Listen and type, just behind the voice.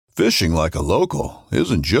Fishing like a local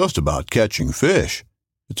isn't just about catching fish.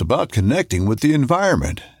 It's about connecting with the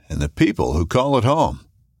environment and the people who call it home.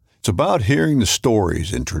 It's about hearing the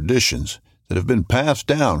stories and traditions that have been passed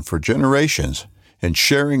down for generations and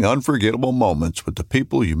sharing unforgettable moments with the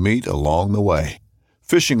people you meet along the way.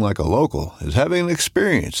 Fishing like a local is having an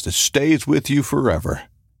experience that stays with you forever.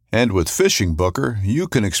 And with Fishing Booker, you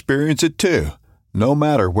can experience it too, no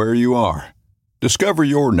matter where you are. Discover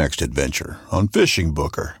your next adventure on Fishing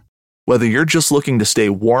Booker. Whether you're just looking to stay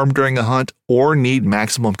warm during a hunt or need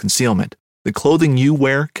maximum concealment, the clothing you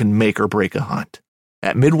wear can make or break a hunt.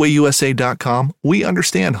 At MidwayUSA.com, we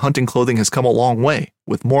understand hunting clothing has come a long way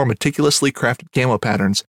with more meticulously crafted camo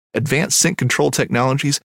patterns, advanced scent control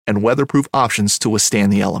technologies, and weatherproof options to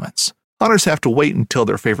withstand the elements. Hunters have to wait until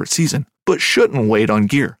their favorite season, but shouldn't wait on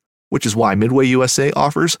gear, which is why Midway USA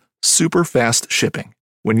offers super fast shipping.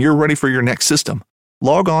 When you're ready for your next system,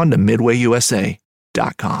 log on to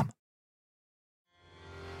MidwayUSA.com.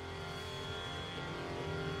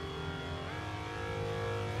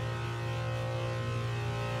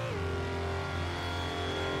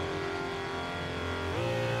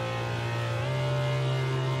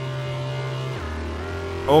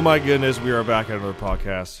 Oh my goodness, we are back at another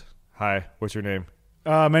podcast. Hi, what's your name?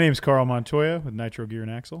 My name is Carl Montoya with Nitro Gear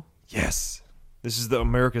and Axle. Yes. This is the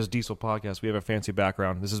America's Diesel podcast. We have a fancy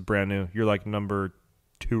background. This is brand new. You're like number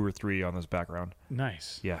 2 or 3 on this background.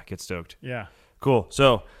 Nice. Yeah, get stoked. Yeah. Cool.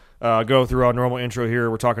 So, go through our normal intro here.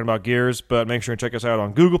 We're talking about gears, but make sure and check us out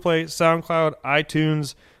on Google Play, SoundCloud,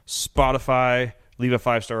 iTunes, Spotify. Leave a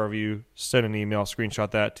 5-star review. Send an email.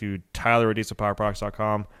 Screenshot that to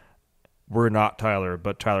Tyler@dieselpowerproducts.com. We're not Tyler,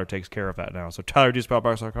 but Tyler takes care of that now. So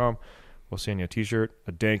Tyler@dieselpowerproducts.com. We'll send you a t-shirt,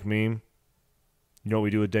 a dank meme. You know what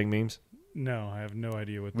we do with dank memes? No, I have no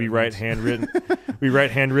idea what that we means. write handwritten we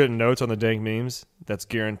write handwritten notes on the dank memes that's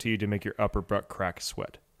guaranteed to make your upper butt crack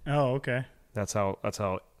sweat. Oh, okay. That's how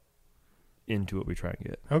into it we try and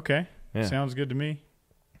get. Okay. Yeah. Sounds good to me.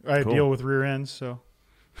 I Cool. deal with rear ends, so.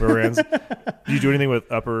 Rear ends. Do you do anything with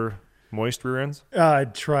upper moist rear ends? I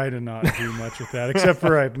try to not do much with that, except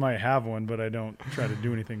for I might have one, but I don't try to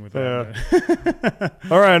do anything with that.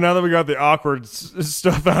 All right, now that we got the awkward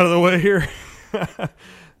stuff out of the way here.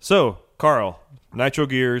 So, Carl, Nitro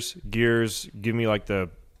Gears, give me like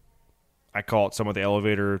I call it some of the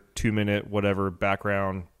elevator, 2-minute, whatever,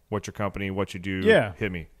 background, what's your company, what you do, Yeah.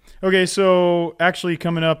 hit me. Okay, so actually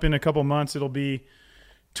coming up in a couple months, it'll be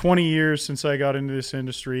 20 years since I got into this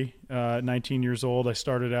industry. 19 years old, I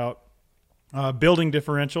started out building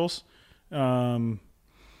differentials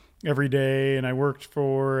every day, and I worked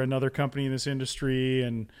for another company in this industry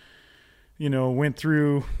and, went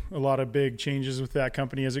through a lot of big changes with that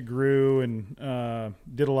company as it grew and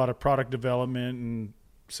did a lot of product development and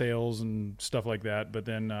sales and stuff like that. But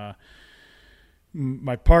then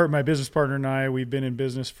my business partner and I, we've been in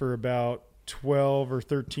business for about 12 or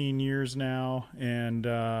 13 years now, and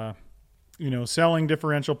selling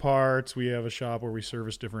differential parts. We have a shop where we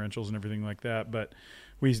service differentials and everything like that, but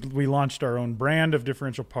we launched our own brand of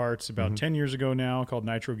differential parts about 10 years ago now, called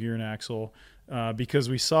Nitro Gear and Axle, because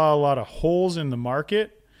we saw a lot of holes in the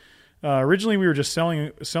market. Originally we were just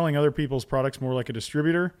selling other people's products more like a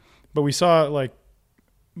distributor, but we saw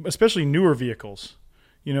especially newer vehicles.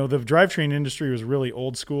 The drivetrain industry was really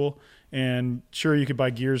old school, and sure, you could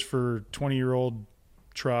buy gears for 20-year-old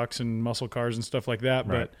trucks and muscle cars and stuff like that.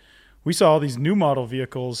 Right. But we saw all these new model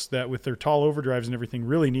vehicles that with their tall overdrives and everything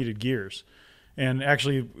really needed gears. And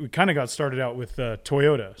actually, we kind of got started out with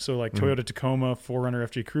Toyota. So Toyota Tacoma, 4Runner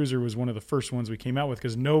FJ Cruiser was one of the first ones we came out with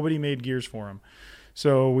because nobody made gears for them.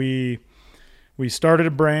 So we started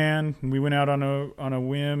a brand, and we went out on a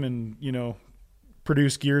whim and,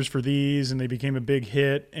 produced gears for these, and they became a big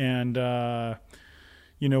hit. And,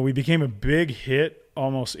 we became a big hit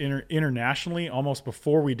almost internationally, almost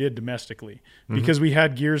before we did domestically, because we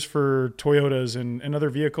had gears for Toyotas and other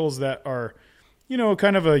vehicles that are,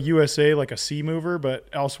 kind of a USA, like a C mover, but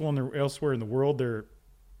elsewhere in the world, they're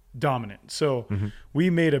dominant. So we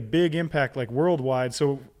made a big impact worldwide.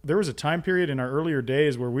 So there was a time period in our earlier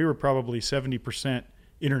days where we were probably 70%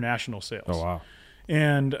 international sales. Oh, wow.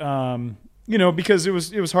 And, because it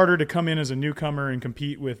was harder to come in as a newcomer and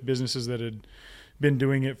compete with businesses that had been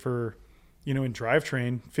doing it for, in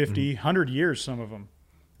drivetrain, 50, 100 years, some of them,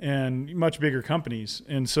 and much bigger companies.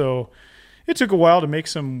 And so it took a while to make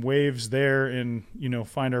some waves there and,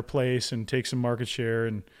 find our place and take some market share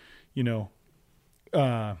and,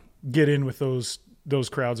 get in with those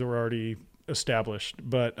crowds that were already established.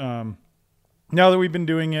 But now that we've been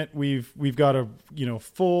doing it, we've got a,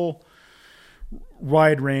 full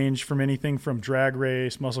wide range from anything from drag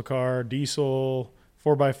race, muscle car, diesel,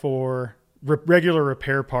 4x4, regular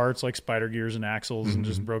repair parts like spider gears and axles and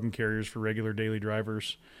just broken carriers for regular daily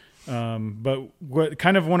drivers. But what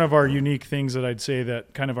kind of one of our unique things that I'd say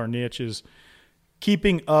that kind of our niche is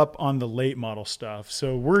keeping up on the late model stuff.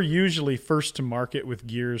 So we're usually first to market with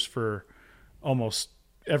gears for almost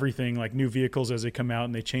everything, like new vehicles as they come out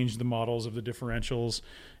and they change the models of the differentials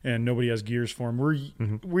and nobody has gears for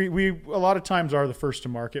them. We a lot of times are the first to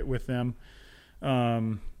market with them.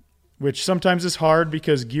 Which sometimes is hard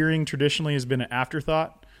because gearing traditionally has been an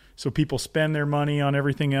afterthought. So people spend their money on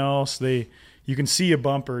everything else. You can see a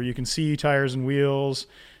bumper, you can see tires and wheels,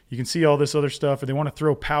 you can see all this other stuff, and they want to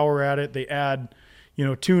throw power at it. They add,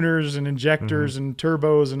 tuners and injectors and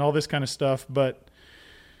turbos and all this kind of stuff. But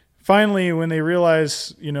finally, when they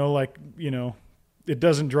realize, it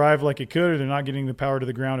doesn't drive like it could, or they're not getting the power to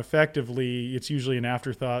the ground effectively, it's usually an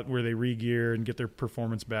afterthought where they re-gear and get their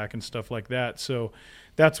performance back and stuff like that. So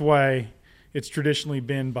that's why it's traditionally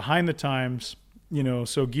been behind the times,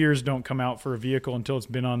 so gears don't come out for a vehicle until it's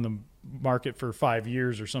been on the market for 5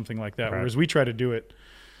 years or something like that. Right. Whereas we try to do it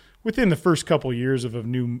within the first couple years of a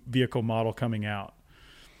new vehicle model coming out.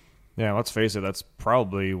 Yeah, let's face it, that's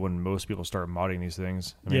probably when most people start modding these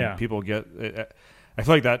things. I mean, people get it. I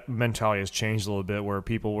feel like that mentality has changed a little bit where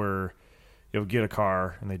people were, get a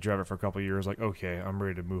car and they drive it for a couple of years, like, okay, I'm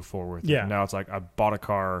ready to move forward with it. Now it's like, I bought a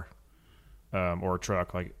car or a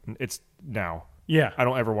truck, like, it's now. Yeah. I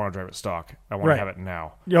don't ever want to drive it stock. I want to have it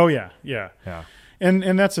now. Oh, yeah.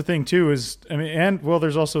 And that's the thing, too, is,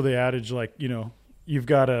 there's also the adage, like, you've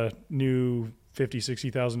got a new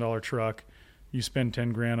 $50,000, $60,000 truck. You spend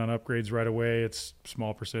 $10,000 on upgrades right away. It's a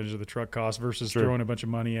small percentage of the truck cost versus throwing a bunch of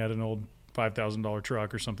money at an old $5,000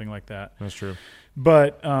 truck or something like that. That's true.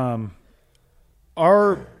 But the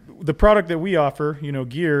product that we offer,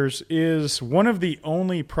 gears, is one of the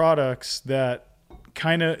only products that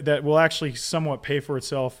will actually somewhat pay for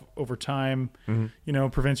itself over time.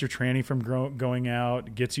 Prevents your tranny from going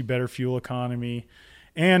out, gets you better fuel economy.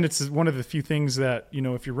 And it's one of the few things that,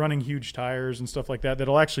 if you're running huge tires and stuff like that,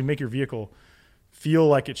 that'll actually make your vehicle feel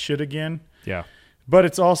like it should again. Yeah. But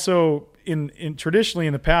it's also in traditionally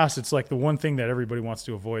in the past, it's like the one thing that everybody wants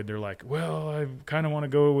to avoid. They're like, well, I kind of want to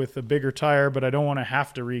go with a bigger tire, but I don't want to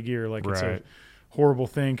have to re-gear. Like it's a horrible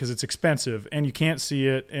thing because it's expensive and you can't see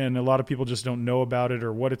it. And a lot of people just don't know about it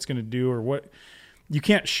or what it's going to do or what you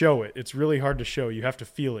can't show it. It's really hard to show. You have to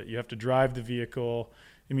feel it. You have to drive the vehicle.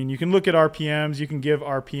 I mean, you can look at RPMs, you can give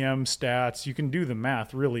RPM stats, you can do the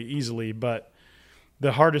math really easily, but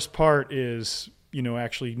the hardest part is,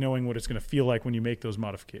 actually knowing what it's going to feel like when you make those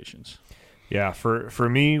modifications. Yeah, for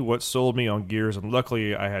me, what sold me on gears, and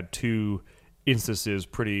luckily I had two instances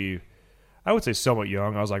pretty, I would say somewhat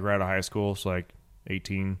young. I was like right out of high school, so like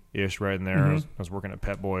 18-ish, right in there. I was working at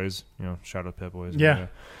Pet Boys, shout out Pet Boys. Yeah.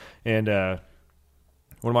 And one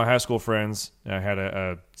of my high school friends had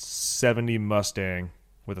a 70 Mustang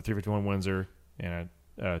with a 351 Windsor and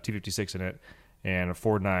a T56 in it, and a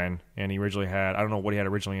Ford 9, and he originally had, I don't know what he had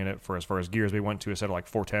originally in it for as far as gears, but he went to a set of like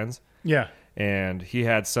 410s. Yeah. And he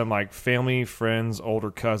had some like family, friends, older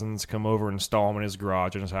cousins come over and install them in his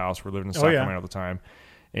garage in his house. We're living in Sacramento at the time.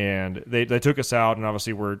 And they took us out, and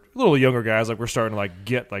obviously we're a little younger guys, like we're starting to like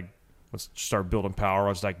get like, let's start building power,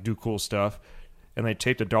 let's like do cool stuff. And they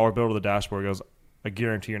taped a dollar bill to the dashboard. He goes, I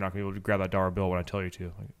guarantee you're not going to be able to grab that dollar bill when I tell you to.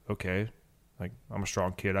 Like, okay. Like, I'm a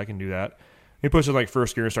strong kid, I can do that. He pushes like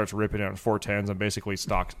first gear and starts ripping it on 410s on basically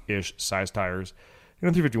stock-ish size tires.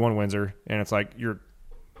 351 Windsor, and it's like you're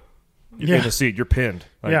in the seat, you're pinned.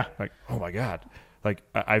 Like, like, oh my God. Like,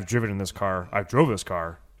 I've driven in this car. I drove this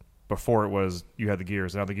car before it was you had the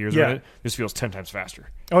gears. Now the gears are in it. This feels 10 times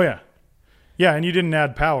faster. Oh, yeah. Yeah, and you didn't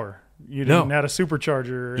add power. You didn't add a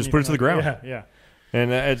supercharger. Just put it to the ground. Yeah.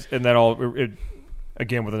 And that all...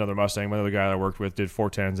 Again, with another Mustang, my other guy that I worked with did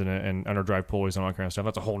 410s and underdrive pulleys and all that kind of stuff.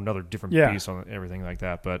 That's a whole nother different piece on everything like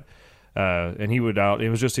that. But and he would out. It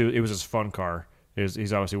was his fun car.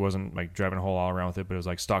 He's obviously wasn't like driving a whole lot around with it, but it was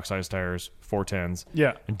like stock size tires, 410s.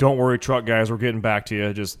 Yeah. And don't worry, truck guys, we're getting back to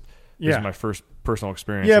you. This is my first personal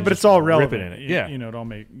experience. Yeah, but it's all relevant. In it. Yeah.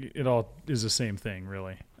 It all is the same thing,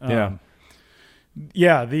 really. Yeah.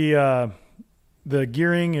 The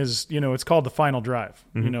gearing is, it's called the final drive.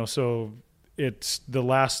 So it's the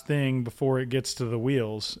last thing before it gets to the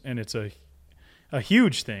wheels, and it's a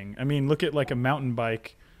huge thing. I mean, look at like a mountain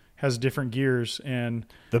bike has different gears, and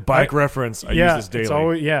the bike reference. I use this daily. It's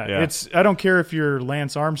always, it's, I don't care if you're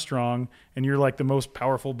Lance Armstrong and you're like the most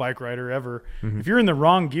powerful bike rider ever. If you're in the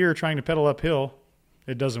wrong gear trying to pedal uphill,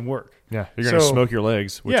 it doesn't work. Yeah. You're going to smoke your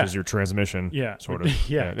legs, which is your transmission. Yeah. Sort of.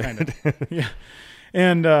 Kind of. Yeah.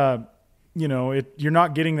 And, you're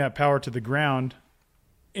not getting that power to the ground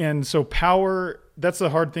And so power, that's the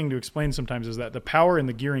hard thing to explain sometimes, is that the power and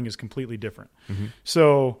the gearing is completely different.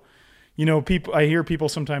 So, you know, I hear people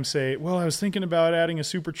sometimes say, well, I was thinking about adding a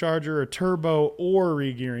supercharger, a turbo, or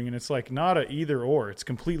regearing. And it's like not a either or, it's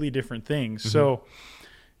completely different things. So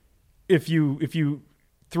if you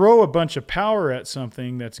throw a bunch of power at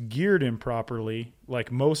something that's geared improperly,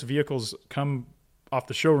 like most vehicles come off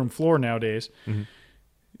the showroom floor nowadays,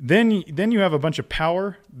 then you have a bunch of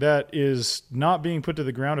power that is not being put to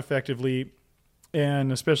the ground effectively,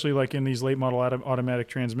 and especially like in these late model automatic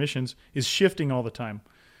transmissions, is shifting all the time.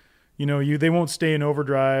 You know, they won't stay in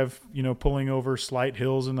overdrive, you know, pulling over slight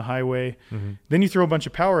hills in the highway. Then you throw a bunch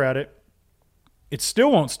of power at it. It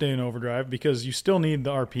still won't stay in overdrive because you still need the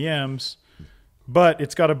RPMs, but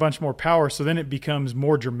it's got a bunch more power. So then it becomes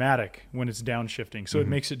more dramatic when it's downshifting. So it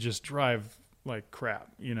makes it just drive like crap,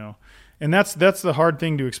 you know. And that's the hard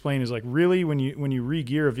thing to explain, is like really when you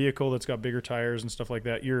re-gear a vehicle that's got bigger tires and stuff like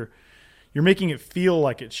that, you're making it feel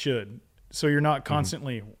like it should. So you're not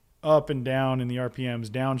constantly up and down in the RPMs,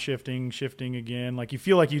 downshifting, shifting again. Like you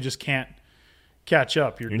feel like you just can't catch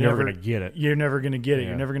up. You're never going to get it. You're never going to get it. Yeah.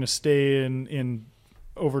 You're never going to stay in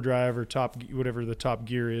overdrive or whatever the top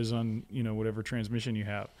gear is on, you know, whatever transmission you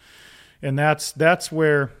have. And that's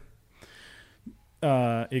where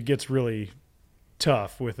it gets really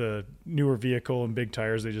tough with a newer vehicle and big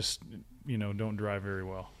tires. They just, you know, don't drive very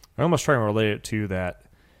well. I almost try and relate it to that.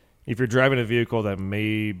 If you're driving a vehicle that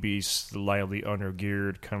may be slightly under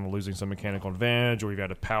geared, kind of losing some mechanical advantage, or you've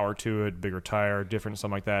got a power to it, bigger tire, different,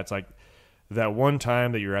 something like that. It's like that one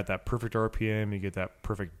time that you're at that perfect RPM, you get that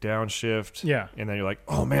perfect downshift. Yeah. And then you're like,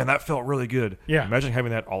 oh man, that felt really good. Yeah. Imagine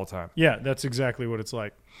having that all the time. Yeah, that's exactly what it's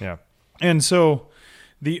like. Yeah. And so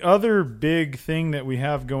the other big thing that we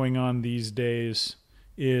have going on these days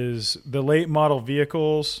is the late model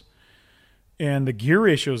vehicles and the gear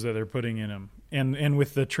ratios that they're putting in them. And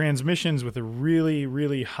with the transmissions, with the really,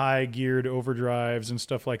 really high geared overdrives and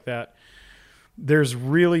stuff like that, there's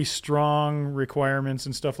really strong requirements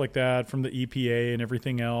and stuff like that from the EPA and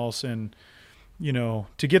everything else. And, you know,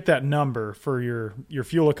 to get that number for your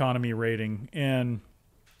fuel economy rating. And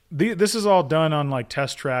this is all done on like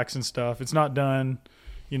test tracks and stuff. It's not done,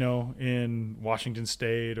 you know, in Washington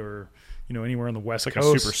State or, you know, anywhere on the West Coast.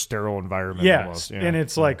 Like a super sterile environment. Yeah. Almost. And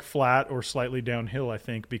it's like flat or slightly downhill, I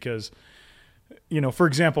think, because, you know, for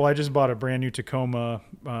example, I just bought a brand new Tacoma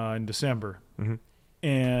in December.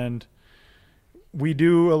 And we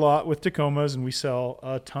do a lot with Tacomas, and we sell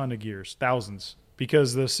a ton of gears, thousands,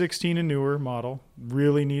 because the 16 and newer model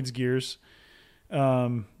really needs gears.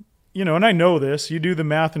 You know, and I know this, you do the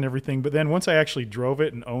math and everything, but then once I actually drove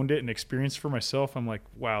it and owned it and experienced for myself, I'm like,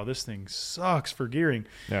 wow, this thing sucks for gearing.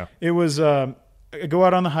 Yeah. It was, I go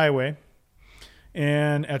out on the highway,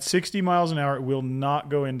 and at 60 miles an hour, it will not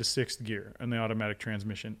go into sixth gear on the automatic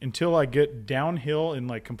transmission until I get downhill and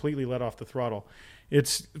like completely let off the throttle.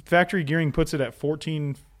 It's factory gearing puts it at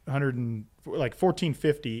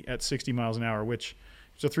 1450 at 60 miles an hour, which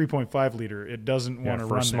is a 3.5 liter. It doesn't want to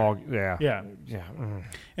for run a small. there. Yeah. Yeah.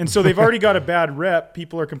 And so they've already got a bad rep.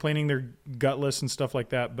 People are complaining they're gutless and stuff like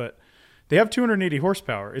that, but they have 280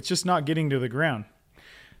 horsepower. It's just not getting to the ground.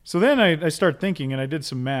 So then I start thinking, and I did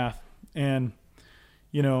some math, and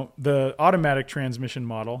you know, the automatic transmission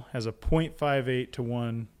model has a 0.58 to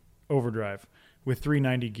 1 overdrive with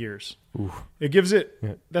 390 gears. Ooh. It gives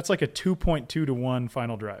it, that's like a 2.2 to 1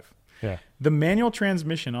 final drive. Yeah. The manual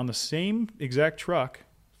transmission on the same exact truck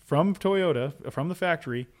from Toyota, from the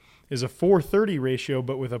factory, is a 430 ratio,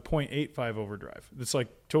 but with a 0.85 overdrive. It's like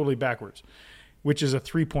totally backwards, which is a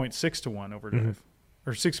 3.6 to 1 overdrive.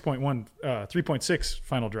 Or 3.6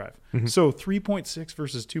 final drive. So 3.6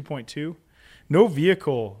 versus 2.2. No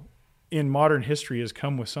vehicle in modern history has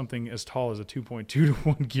come with something as tall as a 2.2 to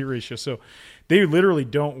 1 gear ratio. So they literally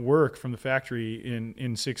don't work from the factory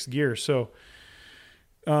in sixth gear. So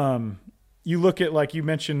you look at, like you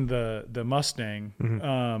mentioned, the Mustang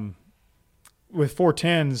with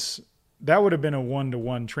 410s, that would have been a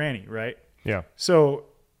 1-to-1 tranny, right? Yeah. So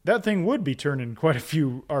that thing would be turning quite a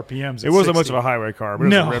few RPMs. It wasn't much of a highway car, but it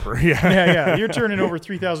was a ripper. Yeah. Yeah. You're turning over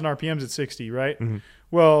 3,000 RPMs at 60, right?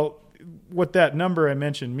 Well, what that number I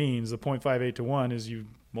mentioned means, the 0.58 to 1, is you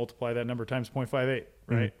multiply that number times 0.58,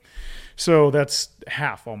 right? So that's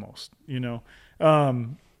half almost, you know.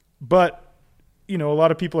 But, you know, a lot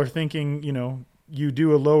of people are thinking, you know, you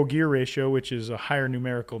do a low gear ratio, which is a higher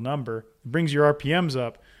numerical number, brings your RPMs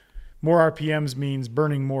up. More RPMs means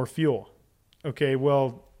burning more fuel. Okay,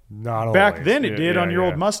 well, not back always. then it did on your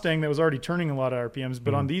old Mustang that was already turning a lot of RPMs,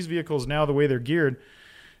 but on these vehicles now, the way they're geared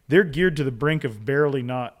to the brink of barely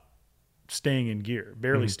not staying in gear,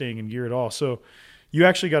 staying in gear at all. So you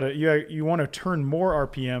actually got to you want to turn more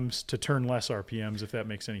RPMs to turn less RPMs, if that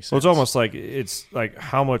makes any sense. Well, it's almost like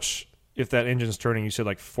how much, if that engine's turning, you said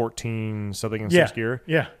like 14 something in sixth gear.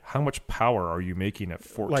 Yeah. How much power are you making at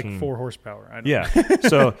 14? Like 4 horsepower. I don't Yeah.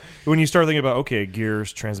 So when you start thinking about, okay,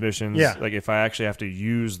 gears, transmissions, like if I actually have to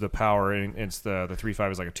use the power, and it's the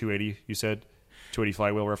 3.5 is like a 280, you said? 280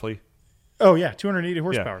 flywheel roughly? Oh, yeah, 280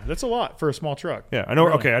 horsepower. Yeah. That's a lot for a small truck. Yeah, I know.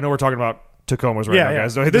 Really. Okay, I know we're talking about Tacomas now,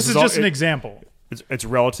 guys. So this is just an example. It's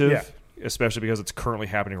relative, especially because it's currently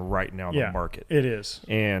happening right now in the market. It is.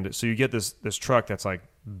 And so you get this truck that's like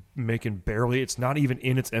making barely, it's not even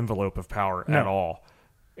in its envelope of power at all.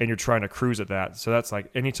 And you're trying to cruise at that. So that's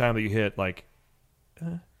like any time that you hit like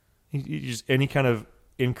you just any kind of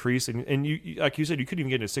increase, and you like you said, you couldn't even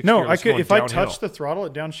get into sixth gear. No, I could if I touched the throttle,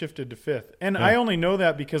 it downshifted to fifth. And I only know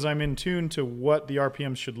that because I'm in tune to what the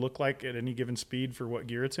RPMs should look like at any given speed for what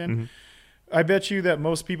gear it's in. Mm-hmm. I bet you that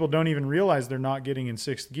most people don't even realize they're not getting in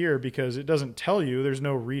sixth gear because it doesn't tell you. There's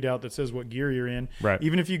no readout that says what gear you're in. Right.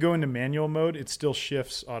 Even if you go into manual mode, it still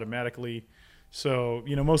shifts automatically. So,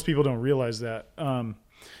 most people don't realize that.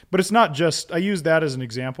 But it's not just – I use that as an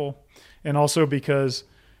example. And also because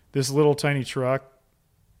this little tiny truck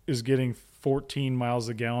is getting 14 miles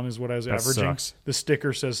a gallon is what I was averaging. Sucks. The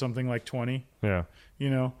sticker says something like 20. Yeah.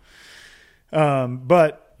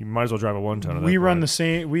 But – you might as well drive a 1-ton. We run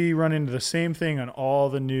into the same thing on all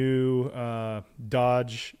the new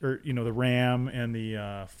Dodge, or the Ram and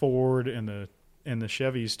the Ford and the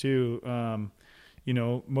Chevys too.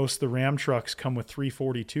 Most of the Ram trucks come with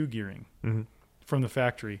 342 gearing from the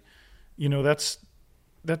factory. That's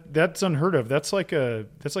unheard of. That's like a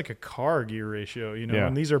car gear ratio.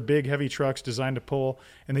 And these are big, heavy trucks designed to pull,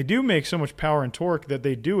 and they do make so much power and torque that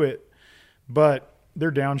they do it, but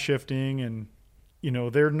they're downshifting and.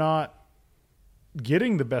 They're not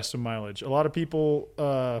getting the best of mileage. A lot of people,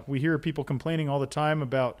 we hear people complaining all the time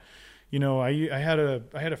about, I had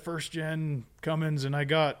a first gen Cummins and I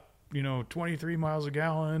got, 23 miles a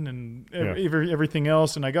gallon and everything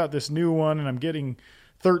else. And I got this new one and I'm getting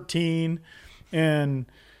 13 and,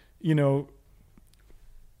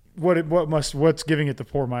 what's giving it the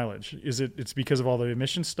poor mileage? It's because of all the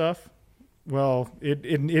emission stuff? Well, it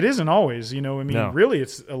isn't always, really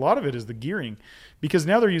it's a lot of it is the gearing, because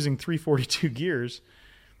now they're using 342 gears.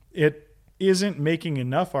 It isn't making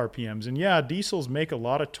enough RPMs. And diesels make a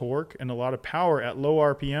lot of torque and a lot of power at low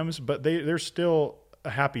RPMs, but they're still a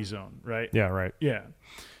happy zone, right? Yeah, right. Yeah.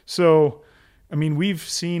 So, we've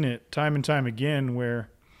seen it time and time again where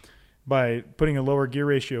by putting a lower gear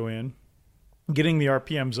ratio in, getting the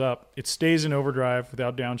RPMs up, it stays in overdrive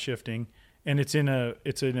without downshifting, and it's in a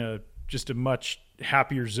just a much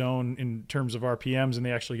happier zone in terms of RPMs, and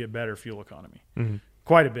they actually get better fuel economy. Mm-hmm.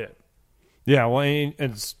 Quite a bit. Yeah, well,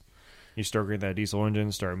 it's you start getting that diesel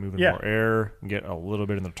engine, start moving more air, get a little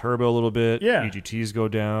bit in the turbo a little bit, EGTs go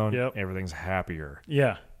down, everything's happier.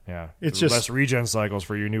 Yeah. Yeah. It's just less regen cycles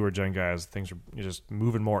for your newer gen guys. Things are just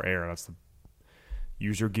moving more air.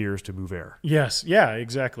 Use your gears to move air. Yes. Yeah,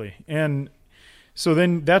 exactly. And so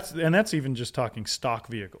then that's even just talking stock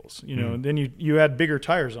vehicles, then you add bigger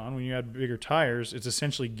tires on. When you add bigger tires, it's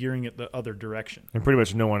essentially gearing it the other direction. And pretty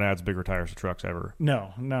much no one adds bigger tires to trucks ever.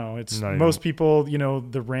 No, it's most people,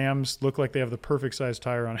 the Rams look like they have the perfect size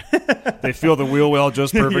tire on it. They feel the wheel well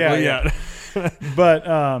just perfectly. Yeah.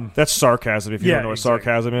 But that's sarcasm. If you don't know what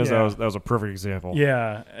sarcasm is, that was a perfect example.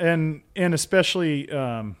 Yeah. And especially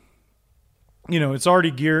it's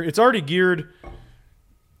already geared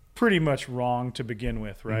pretty much wrong to begin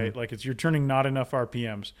with, right? Mm-hmm. Like you're turning not enough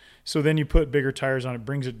RPMs. So then you put bigger tires on, it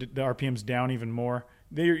brings the RPMs down even more.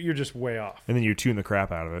 You're just way off. And then you tune the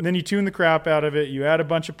crap out of it. You add a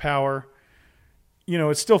bunch of power.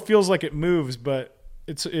 It still feels like it moves, but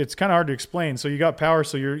it's kind of hard to explain. So you got power,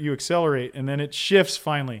 so you accelerate, and then it shifts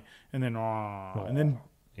finally, and then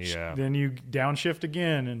then you downshift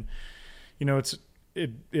again, and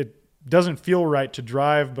it doesn't feel right to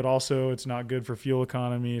drive, but also it's not good for fuel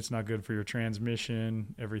economy. It's not good for your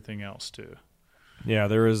transmission, everything else too. Yeah,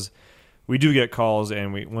 we do get calls,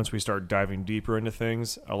 and once we start diving deeper into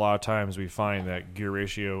things, a lot of times we find that gear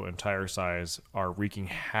ratio and tire size are wreaking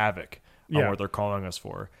havoc on what they're calling us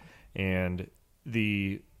for. And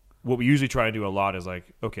what we usually try to do a lot is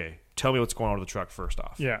like, okay, tell me what's going on with the truck first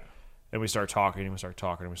off. Yeah. And we start talking,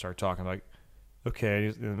 like, okay,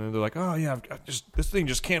 and then they're like, "Oh yeah, this thing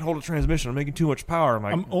just can't hold a transmission. I'm making too much power."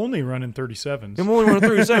 I'm only running 37s. I'm only running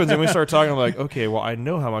 37s, and we start talking. I'm like, "Okay, well, I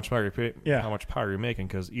know how much power you're making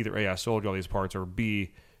because either A, I sold you all these parts, or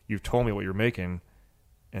B, you've told me what you're making."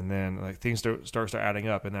 And then like things start adding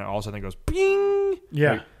up, and then all of a sudden it goes, "Bing!"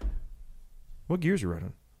 Yeah. Like, what gears are you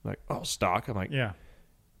running? I'm like, oh, stock. I'm like, yeah,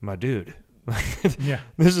 my dude, Yeah.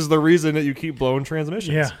 This is the reason that you keep blowing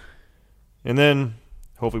transmissions. Yeah. And then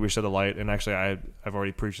hopefully we shed the light. And actually, I've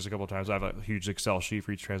already preached this a couple of times. I have a huge Excel sheet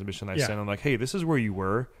for each transmission I send. I'm like, hey, this is where you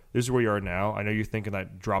were. This is where you are now. I know you're thinking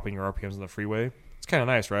that dropping your RPMs on the freeway, it's kind of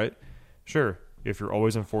nice, right? Sure. If you're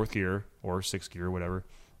always in 4th gear or 6th gear, whatever,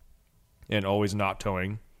 and always not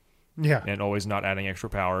towing, Yeah. and always not adding extra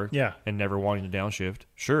power, Yeah. and never wanting to downshift,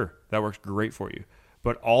 sure, that works great for you.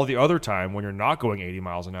 But all the other time when you're not going 80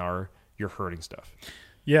 miles an hour, you're hurting stuff.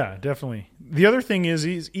 Yeah, definitely. The other thing is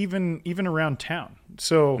even around town.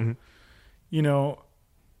 So, you know,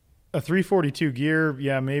 a 342 gear,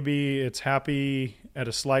 yeah, maybe it's happy at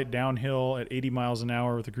a slight downhill at 80 miles an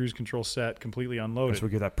hour with the cruise control set completely unloaded. So we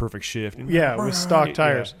get that perfect shift. Yeah, with stock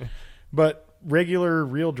tires. Yeah. But regular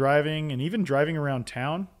real driving and even driving around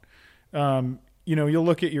town, you know, you'll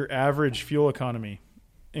look at your average fuel economy,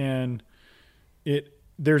 and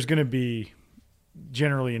there's going to be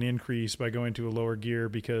generally an increase by going to a lower gear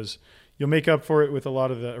because you'll make up for it with a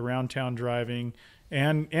lot of the around town driving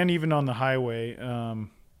and even on the highway.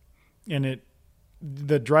 And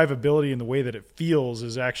the drivability and the way that it feels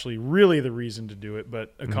is actually really the reason to do it.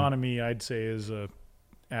 But economy, I'd say, is a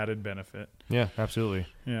added benefit. Yeah, absolutely.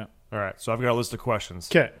 Yeah. All right, so I've got a list of questions.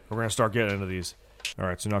 Okay. We're going to start getting into these. All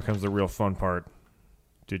right, so now comes the real fun part.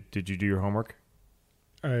 Did you do your homework?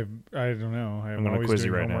 I don't know. I'm gonna always quiz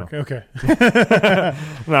doing you right homework. now. Okay.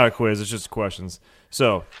 Not a quiz, it's just questions.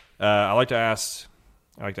 So I like to ask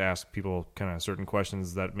people kind of certain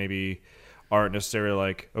questions that maybe aren't necessarily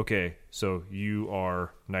like, okay, so you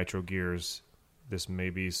are Nitro Gears. This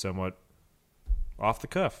may be somewhat off the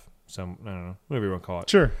cuff. I don't know, whatever you want to call it.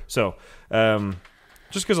 Sure. So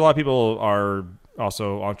just because a lot of people are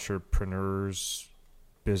also entrepreneurs,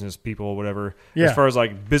 business people, whatever. Yeah. As far as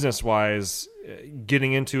like business wise,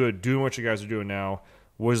 getting into it, doing what you guys are doing now,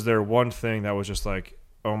 was there one thing that was just like,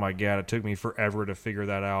 oh my God, it took me forever to figure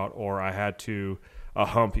that out, or I had to, a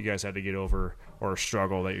hump you guys had to get over, or a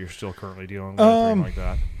struggle that you're still currently dealing with, or anything like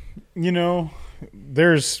that? You know,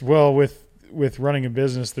 with running a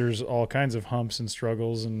business, there's all kinds of humps and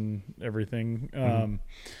struggles and everything.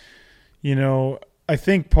 You know, I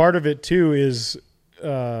think part of it too is,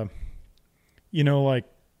 you know, like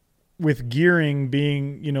with gearing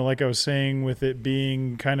being, you know, like I was saying, with it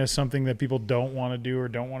being kind of something that people don't want to do or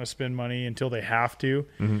don't want to spend money until they have to,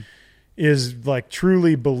 is like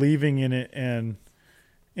truly believing in it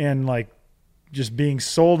and like just being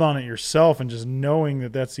sold on it yourself and just knowing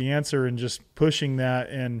that that's the answer and just pushing that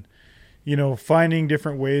and, you know, finding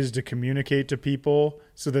different ways to communicate to people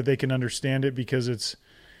so that they can understand it, because it's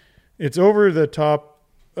over the top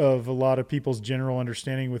of a lot of people's general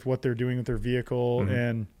understanding with what they're doing with their vehicle.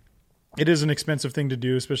 And it is an expensive thing to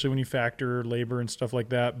do, especially when you factor labor and stuff like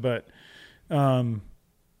that. But,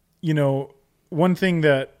 you know, one thing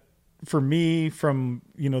that for me from,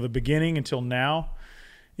 you know, the beginning until now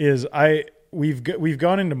is we've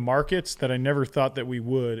gone into markets that I never thought that we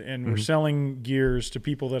would. And we're selling gears to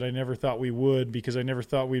people that I never thought we would, because I never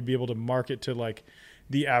thought we'd be able to market to like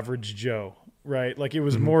the average Joe, right? Like it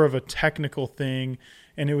was more of a technical thing.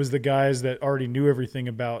 And it was the guys that already knew everything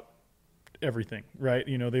about everything, right?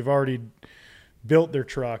 You know, they've already built their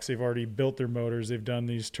trucks. They've already built their motors. They've done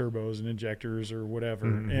these turbos and injectors or whatever.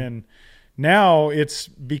 And now it's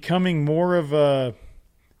becoming more of a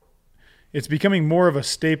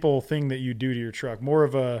staple thing that you do to your truck, more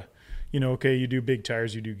of a, you know, okay, you do big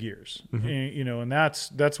tires, you do gears, and, you know, and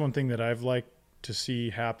that's one thing that I've liked to see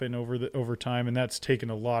happen over time. And that's taken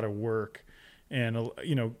a lot of work. And,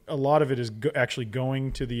 you know, a lot of it is actually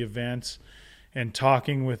going to the events and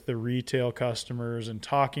talking with the retail customers and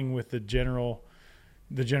talking with the general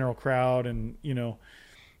crowd. And, you know,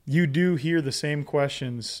 you do hear the same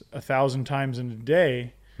questions 1,000 times in a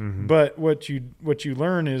day, but what you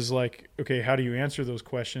learn is like, okay, how do you answer those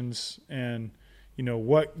questions? And, you know,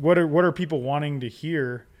 what are people wanting to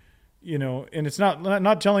hear? You know, and it's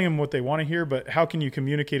not telling them what they want to hear, but how can you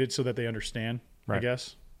communicate it so that they understand, I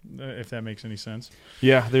guess, if that makes any sense.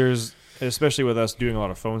 Yeah, there's, especially with us doing a lot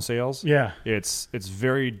of phone sales. Yeah. It's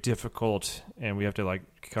very difficult, and we have to like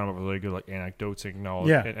come up with really good like anecdotes and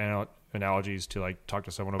analogies to like talk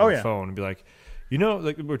to someone over the phone and be like, you know,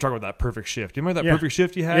 like we were talking about that perfect shift. Do you remember that perfect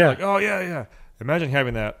shift you had? Yeah. Like, oh yeah. Imagine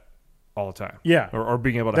having that all the time. Yeah. Or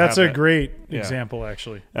being able to That's have a that. example, example,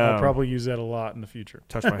 actually. I'll probably use that a lot in the future.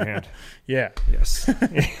 Touch my hand. Yeah. Yes.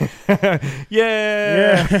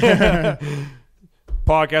 Yeah.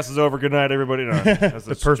 Podcast is over. Good night, everybody. No, that's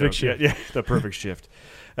The perfect shift. Yeah, the perfect shift.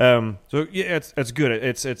 So yeah, it's good.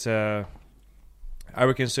 It's I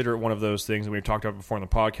would consider it one of those things that we've talked about before in the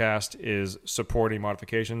podcast is supporting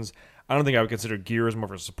modifications. I don't think I would consider gears more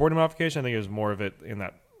of a supporting modification. I think it was more of it in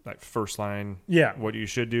that like first line, Yeah. what you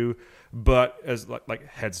should do. But as like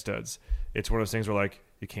head studs, it's one of those things where like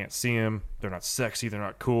you can't see them. They're not sexy. They're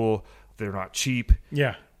not cool. They're not cheap.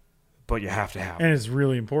 Yeah. But you have to have them. And it's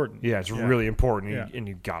really important. Yeah, it's really important, Yeah. and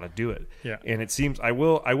you got to do it. Yeah. And it seems I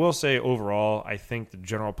will say overall, I think the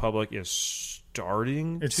general public is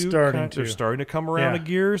starting They're starting to come around Yeah. to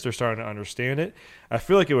gears. They're starting to understand it. I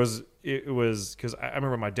feel like it was because I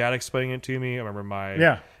remember my dad explaining it to me. I remember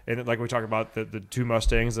and like we talked about the two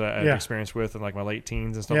Mustangs that I had experience with in like my late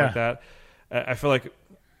teens and stuff like that. I feel like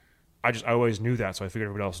I always knew that, so I figured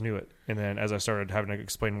everybody else knew it. And then as I started having to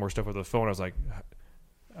explain more stuff over the phone, I was like,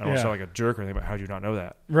 I don't sound like a jerk or anything, but how do you not know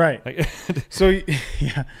that? Right. Like, So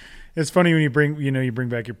yeah, it's funny when you bring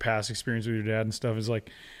back your past experience with your dad and stuff. Is like,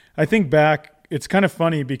 I think back, it's kind of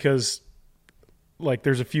funny because like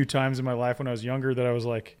there's a few times in my life when I was younger that I was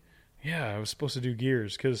like, yeah, I was supposed to do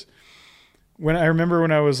gears. Cause when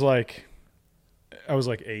I was like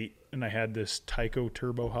 8 and I had this Tyco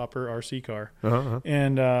turbo hopper RC car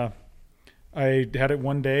and, I had it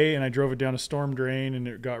one day and I drove it down a storm drain and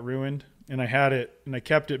it got ruined. And I had it and I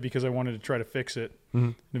kept it because I wanted to try to fix it. Mm-hmm.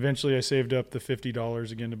 And eventually I saved up the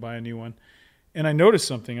 $50 again to buy a new one. And I noticed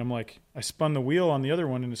something. I'm like, I spun the wheel on the other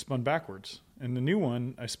one and it spun backwards. And the new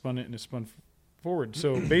one, I spun it and it spun forward.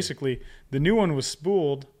 So basically the new one was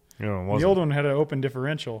spooled. the old one had an open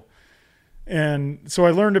differential. And so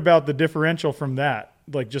I learned about the differential from that,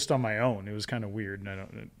 like just on my own. It was kind of weird. And I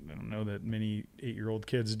don't know that many 8-year-old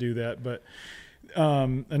kids do that. But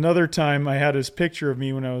another time I had this picture of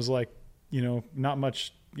me when I was like, not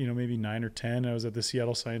much, maybe 9 or 10. I was at the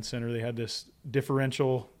Seattle Science Center. They had this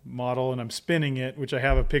differential model and I'm spinning it, which I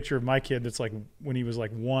have a picture of my kid that's like when he was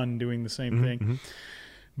like 1 doing the same thing. Mm-hmm.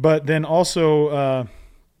 But then also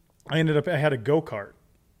I had a go-kart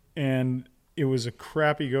and it was a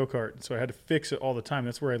crappy go-kart. So I had to fix it all the time.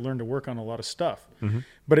 That's where I learned to work on a lot of stuff. Mm-hmm.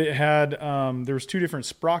 But it had, there was 2 different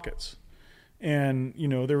sprockets and,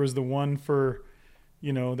 there was the one for,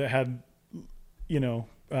 that had,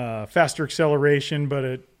 faster acceleration, but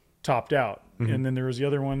it topped out. Mm-hmm. And then there was the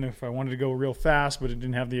other one if I wanted to go real fast, but it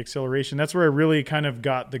didn't have the acceleration. That's where I really kind of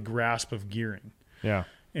got the grasp of gearing. Yeah.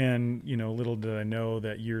 And, little did I know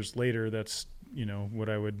that years later, that's, what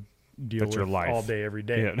I would deal with all day, every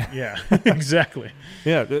day. Yeah, exactly.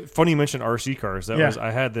 Yeah. Funny you mentioned RC cars.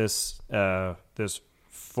 I had this, this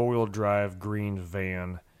 4-wheel drive green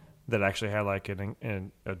van that actually had like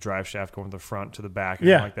a drive shaft going from the front to the back and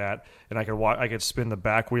like that. And I could spin the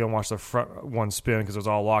back wheel and watch the front one spin because it was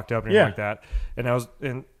all locked up and like that. And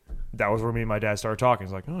that was where me and my dad started talking.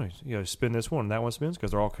 It's like, oh, spin this one and that one spins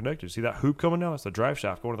because they're all connected. See that hoop coming down? That's the drive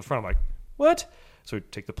shaft going to the front. I'm like, what? So we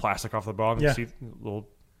take the plastic off the bottom and see the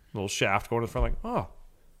little shaft going to the front. Like, oh,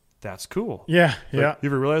 that's cool. Yeah, You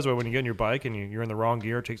ever realize when you get in your bike and you're in the wrong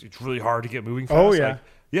gear, it's really hard to get moving fast? Oh,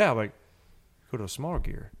 yeah. Like, go to a smaller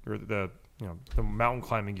gear or the mountain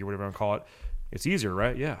climbing gear, whatever you want to call it. It's easier,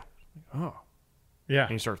 right? Yeah. Oh. Yeah.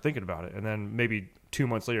 And you start thinking about it. And then maybe 2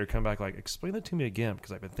 months later, come back like, explain that to me again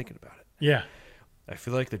because I've been thinking about it. Yeah. I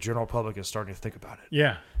feel like the general public is starting to think about it.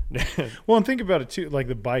 Yeah. Well, and think about it too, like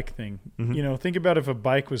the bike thing. Mm-hmm. Think about if a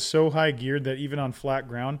bike was so high geared that even on flat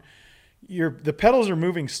ground, the pedals are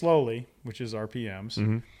moving slowly, which is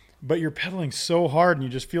RPMs, but you're pedaling so hard and you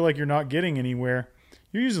just feel like you're not getting anywhere.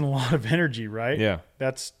 You're using a lot of energy, right? Yeah.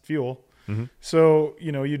 That's fuel. Mm-hmm. So,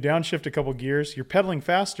 you downshift a couple gears, you're pedaling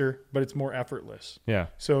faster, but it's more effortless. Yeah.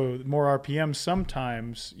 So more RPM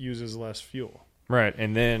sometimes uses less fuel. Right.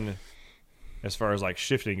 And then as far as like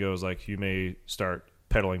shifting goes, like you may start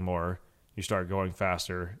pedaling more, you start going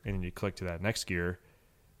faster, and then you click to that next gear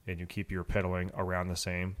and you keep your pedaling around the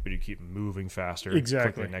same, but you keep moving faster.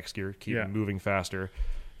 Exactly. Click the next gear, keep moving faster.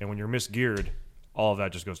 And when you're misgeared, all of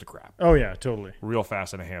that just goes to crap. Oh, yeah, totally. Real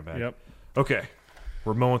fast in a handbag. Yep. Okay.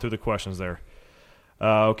 We're mowing through the questions there.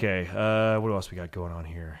 Okay. What else we got going on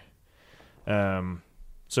here?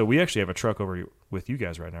 So we actually have a truck over with you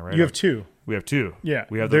guys right now, right? You have 2. We have 2. Yeah.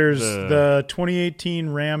 We have There's the 2018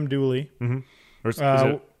 Ram Dually. Mm-hmm. Or is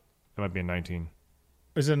it might be a 19.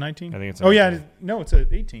 Is it a 19? I think it's a 19. Yeah. No, it's an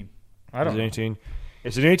 18. I don't know. 18.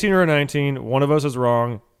 It's an 18 or a 19. One of us is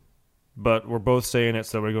wrong. But we're both saying it,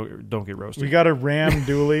 so don't get roasted. We got a Ram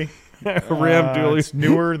Dually. Ram Dually. It's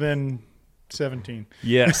newer than 17.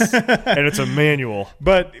 Yes, and it's a manual.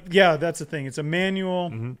 But yeah, that's the thing. It's a manual.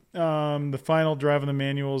 Mm-hmm. The final drive of the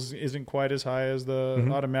manuals isn't quite as high as the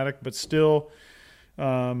automatic, but still,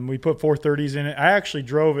 we put 430s in it. I actually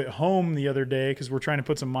drove it home the other day because we're trying to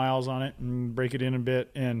put some miles on it and break it in a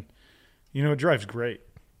bit, and it drives great.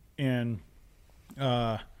 And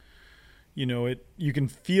you can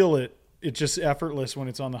feel it. It's just effortless when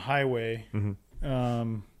it's on the highway.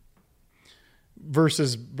 Mm-hmm.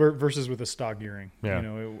 versus with a stock gearing. Yeah. You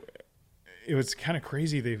know, it was kind of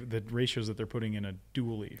crazy the ratios that they're putting in a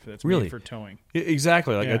dually that's Really? made for towing.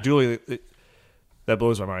 Exactly. Like Yeah. a dually, that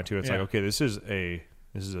blows my mind too. It's Yeah. like, okay, this is a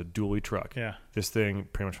dually truck. Yeah. This thing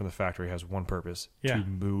pretty much from the factory has one purpose, Yeah. to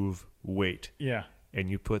move weight. Yeah. And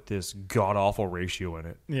you put this god awful ratio in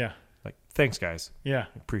it. Yeah. Like, thanks guys. Yeah.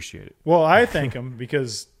 Appreciate it. Well, I thank them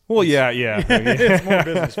because Well, yeah. it's more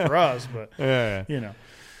business for us, but Yeah. you know.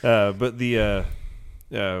 But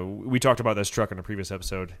we talked about this truck in a previous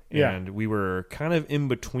episode, Yeah. and we were kind of in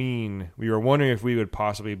between. We were wondering if we would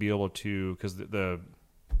possibly be able to, because the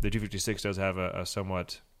 256 does have a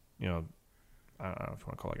somewhat, you know, I don't know if you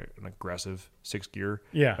want to call it an aggressive 6-gear,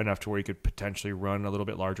 Yeah. enough to where you could potentially run a little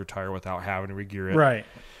bit larger tire without having to regear it. Right.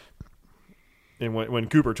 And when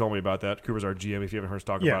Cooper told me about that, Cooper's our GM. If you haven't heard us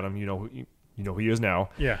talk Yeah. about him, you know who he is now.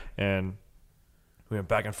 Yeah. And we went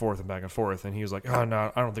back and forth, and he was like, "Oh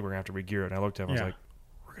no, I don't think we're gonna have to regear it." And I looked at him, I was Yeah. like,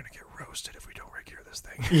 "We're gonna get roasted if we don't regear this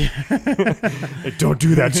thing." Like, don't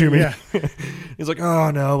do that to me. Yeah. He's like, "Oh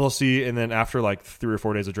no, we'll see." And then after like 3 or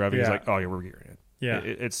 4 days of driving, he's Yeah. like, "Oh yeah, we're gearing it." Yeah.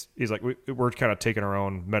 He's like, we're kind of taking our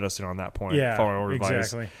own medicine on that point. Yeah, following our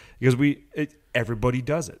advice. exactly. Because everybody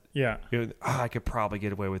does it. Yeah. You know, I could probably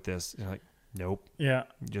get away with this. And you're like, nope. Yeah.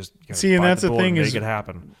 Just gotta See, and bite that's the bullet thing and is make it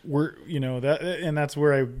happen. That's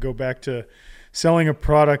where I go back to selling a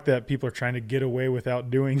product that people are trying to get away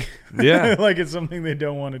without doing. Yeah. Like it's something they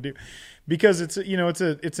don't want to do because it's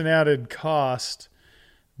an added cost,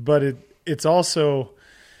 but it's also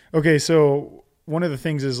okay. So one of the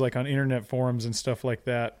things is like on internet forums and stuff like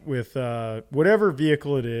that with whatever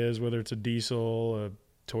vehicle it is, whether it's a diesel, a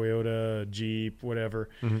Toyota, a Jeep, whatever,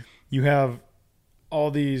 you have all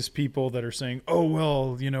these people that are saying, oh,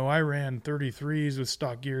 well, you know, I ran 33s with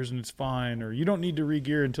stock gears and it's fine, or you don't need to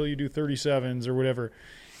re-gear until you do 37s or whatever.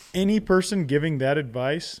 Any person giving that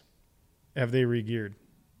advice, have they re-geared?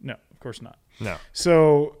 No, of course not. No.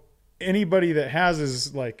 So anybody that has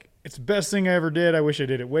is like, it's the best thing I ever did. I wish I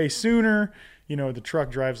did it way sooner. You know, the truck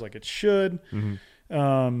drives like it should, you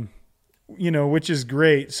know, which is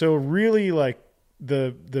great. So really like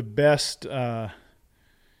the best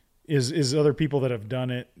is other people that have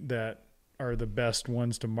done it that are the best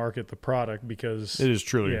ones to market the product because It is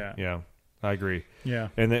truly. Yeah. Yeah. I agree. Yeah.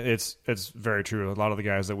 And it's very true. A lot of the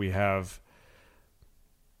guys that we have,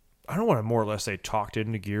 I don't want to more or less say talked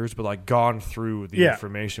into gears, but like gone through the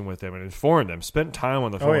information with them and informed them, spent time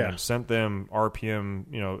on the phone with them, sent them RPM,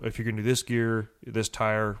 you know, if you can do this gear, this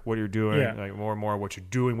tire, what you're doing, like more and more what you're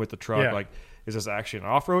doing with the truck. Yeah. Like, is this actually an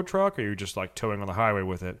off-road truck or are you just like towing on the highway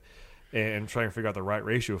with it? And trying to figure out the right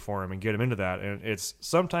ratio for him and get him into that. And it's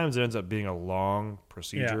sometimes it ends up being a long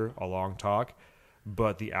procedure, a long talk,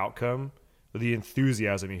 but the outcome, the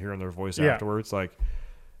enthusiasm you hear in their voice afterwards, like,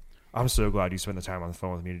 I'm so glad you spent the time on the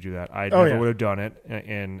phone with me to do that. I never would have done it,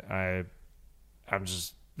 and I'm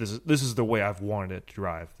just this is the way I've wanted it to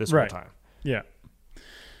drive this whole time. Yeah.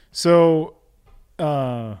 So,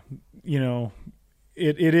 you know,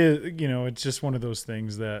 it is, you know, it's just one of those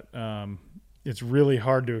things that it's really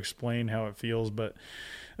hard to explain how it feels. But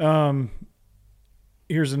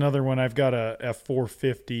here's another one. I've got a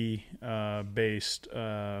F450 based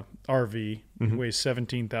RV. It weighs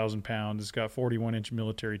 17,000 pounds. It's got 41-inch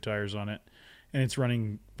military tires on it, and it's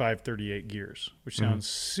running 538 gears, which sounds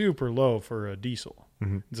super low for a diesel.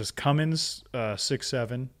 It's this Cummins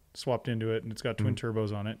 6.7 swapped into it, and it's got twin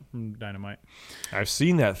turbos on it from Dynamite. I've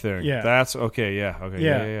seen that thing. Yeah. That's okay. Yeah. Okay.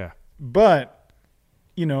 Yeah. But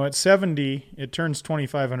you know, at 70, it turns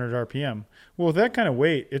 2,500 RPM. Well, with that kind of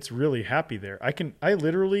weight, it's really happy there.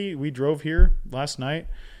 We drove here last night.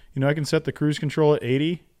 You know, I can set the cruise control at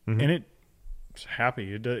 80, and it's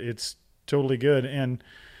happy. It's totally good. And,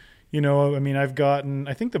 you know, I mean, I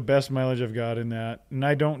think the best mileage I've got in that, and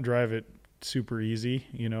I don't drive it super easy.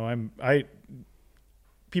 You know,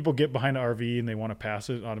 people get behind an RV and they want to pass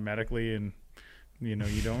it automatically, and you know,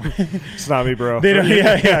 you don't. It's not me, bro. They don't.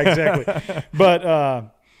 Yeah, exactly. But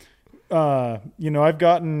you know, I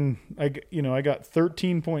got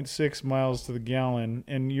 13.6 miles to the gallon,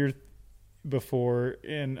 and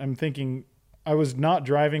and I'm thinking I was not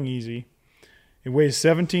driving easy. It weighs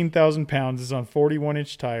 17,000 pounds. It's on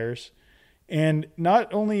 41-inch tires, and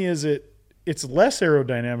not only is it's less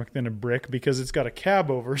aerodynamic than a brick because it's got a cab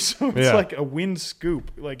over, so it's like a wind scoop.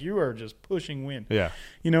 Like you are just pushing wind. Yeah.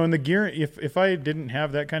 You know, and the gearing, if I didn't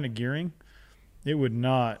have that kind of gearing, it would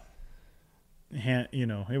not,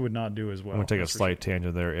 it would not do as well. I'm going to take a slight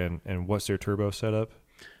tangent there. And what's their turbo setup?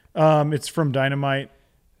 It's from Dynamite.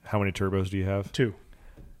 How many turbos do you have? 2.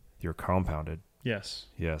 You're compounded. Yes.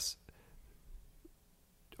 Yes.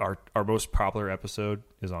 Our most popular episode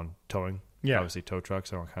is on towing. Yeah. Obviously tow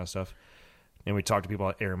trucks and all kind of stuff. and we talk to people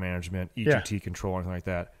about air management, EGT control, anything like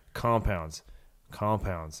that. Compounds.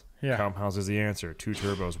 Yeah. Compounds is the answer. 2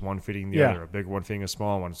 turbos, one fitting the Yeah. other, a big one fitting a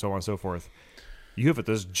small one, so on and so forth. You have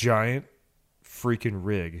this giant freaking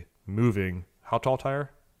rig moving. How tall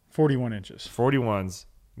tire? 41 inches. 41s,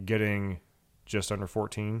 getting just under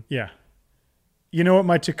 14. Yeah. You know what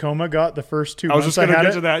my Tacoma got the first 2 months I was just going to had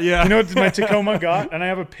get it? to that, yeah. You know what my Tacoma got? And I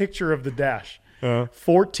have a picture of the dash.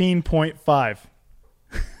 14.5.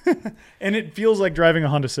 And it feels like driving a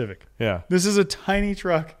Honda Civic. Yeah. This is a tiny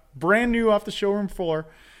truck, brand new off the showroom floor.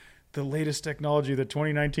 The latest technology that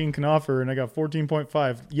 2019 can offer, and I got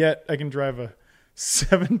 14.5. Yet I can drive a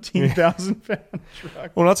 17,000 pound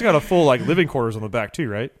truck. Well, that's got a full living quarters on the back too,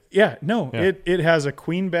 right? Yeah, no, Yeah. it has a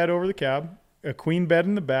queen bed over the cab, a queen bed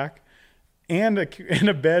in the back, and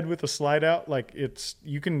a bed with a slide out.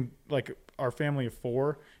 Our family of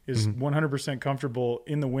 4 is 100% comfortable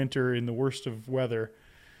in the winter in the worst of weather,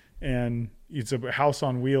 and it's a house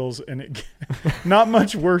on wheels, and it not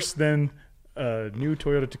much worse than a new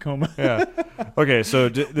Toyota Tacoma. Yeah. Okay, so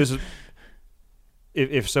this is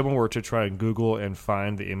if someone were to try and Google and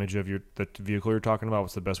find the image of the vehicle you're talking about,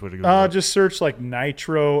 what's the best way to Google it? Just search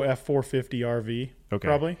Nitro F450 RV. Okay.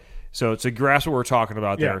 Probably. So to grasp what we're talking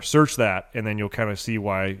about there, Yeah. search that, and then you'll kind of see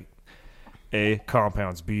why A,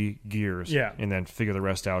 compounds, B, gears, Yeah. and then figure the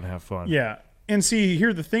rest out and have fun. Yeah. And see,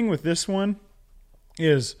 here the thing with this one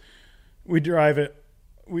is we drive it.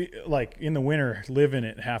 We in the winter live in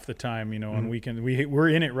it half the time, on weekends. We're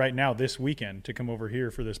in it right now this weekend to come over here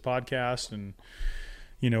for this podcast. And,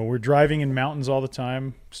 we're driving in mountains all the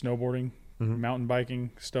time, snowboarding, mountain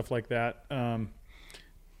biking, stuff like that.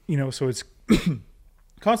 So it's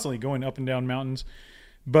constantly going up and down mountains.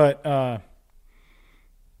 But I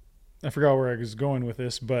forgot where I was going with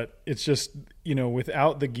this, but it's just,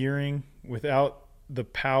 without the gearing, without the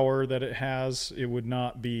power that it has, it would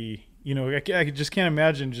not be, I just can't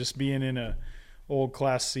imagine just being in a old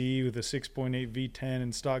Class C with a 6.8 V10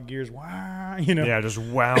 and stock gears. Wow. Yeah, just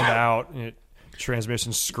wound out.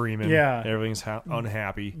 Transmission screaming. Yeah. Everything's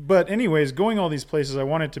unhappy. But anyways, going all these places, I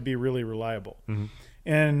want it to be really reliable.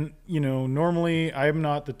 And, normally I'm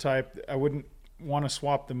not the type, I wouldn't want to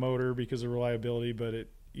swap the motor because of reliability, but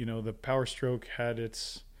the Power Stroke had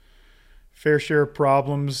its fair share of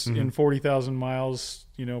problems in 40,000 miles,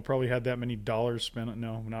 probably had that many dollars spent.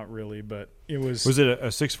 No, not really, but it was. Was it a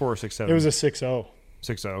 6.4 or 6.7? It was a 6.0.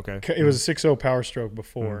 6.0, okay. It was a 6.0 Power Stroke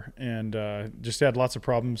before, and just had lots of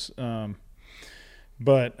problems.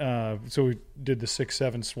 But so we did the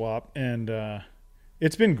 6.7 swap, and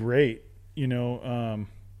it's been great,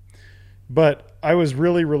 but I was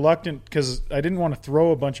really reluctant because I didn't want to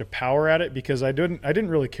throw a bunch of power at it because I didn't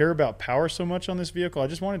really care about power so much on this vehicle. I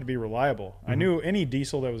just wanted to be reliable. I knew any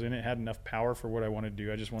diesel that was in it had enough power for what I wanted to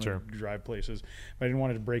do. I just wanted to drive places. I didn't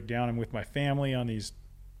want it to break down. I'm with my family on these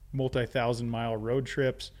multi-thousand-mile road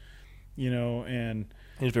trips, and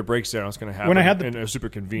if it breaks down, it's going to happen when I had in a super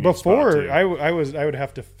convenient before, spot too. I would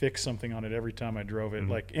have to fix something on it every time I drove it.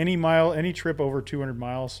 Like any trip over 200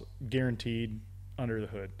 miles, guaranteed under the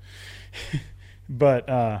hood.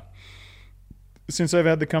 But since I've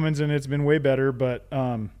had the Cummins in it, it's been way better. But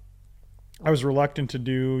I was reluctant to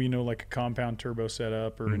do, a compound turbo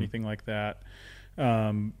setup or anything like that.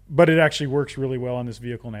 But it actually works really well on this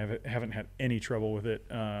vehicle, and I haven't had any trouble with it.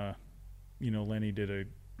 Lenny did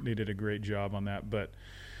a great job on that. But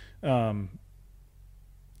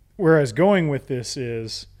where I was going with this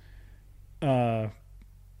is, in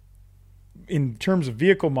terms of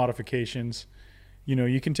vehicle modifications,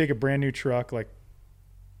 you can take a brand new truck like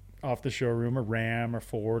off the showroom, a Ram or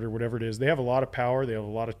Ford or whatever it is. They have a lot of power. They have a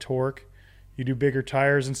lot of torque. You do bigger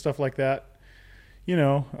tires and stuff like that.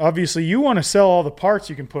 Obviously you want to sell all the parts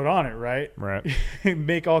you can put on it, right? Right.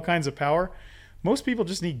 Make all kinds of power. Most people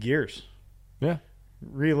just need gears. Yeah.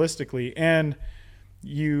 Realistically. And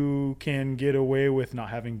you can get away with not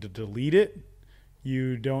having to delete it.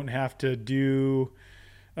 You don't have to do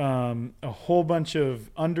a whole bunch of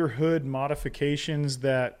underhood modifications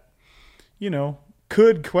that,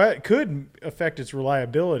 could affect its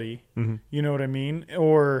reliability. You know what I mean?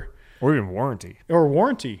 Or even warranty.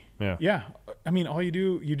 Yeah. Yeah. I mean, all you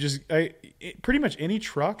do, pretty much any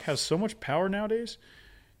truck has so much power nowadays.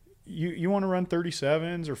 You want to run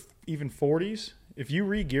 37s or even 40s. If you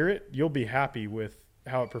re-gear it, you'll be happy with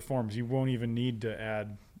how it performs. You won't even need to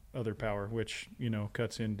add other power, which,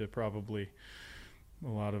 cuts into probably a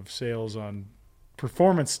lot of sales on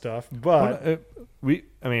performance stuff. But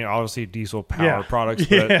obviously diesel power products,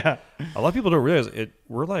 but a lot of people don't realize it.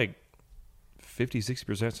 We're like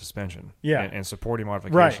 50-60% suspension and supporting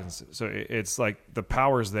modifications. Right. So it's like the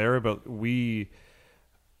power's there, but we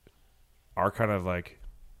are kind of like,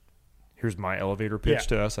 here's my elevator pitch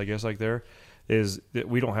to us, I guess, like there is that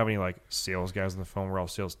we don't have any like sales guys on the phone. We're all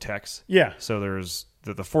sales techs. Yeah. So there's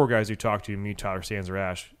the four guys who talk to me, Tyler, Sands, or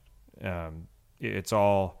Ash. We're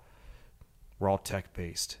all tech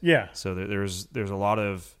based. Yeah. So there's a lot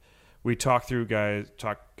of, we talk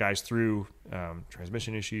guys through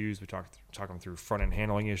transmission issues. We talk them through front end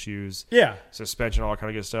handling issues. Yeah. Suspension, all that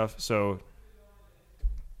kind of good stuff. So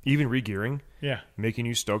even regearing. Yeah. Making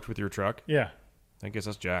you stoked with your truck. Yeah. I guess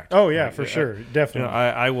that's jacked. Oh yeah, for sure, definitely.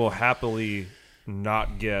 I will happily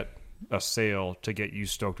not get a sale to get you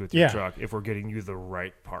stoked with your truck if we're getting you the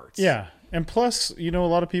right parts. Yeah, and plus, a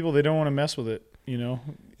lot of people, they don't want to mess with it.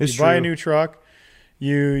 It's you buy true. a new truck,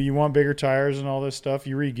 you want bigger tires and all this stuff.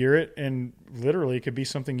 You re-gear it, and literally, it could be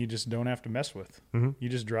something you just don't have to mess with. Mm-hmm. You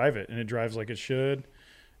just drive it, and it drives like it should.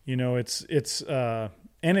 And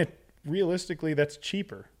it realistically, that's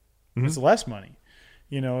cheaper. Mm-hmm. It's less money.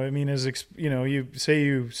 You say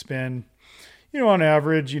you spend, on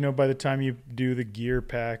average, by the time you do the gear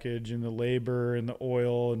package and the labor and the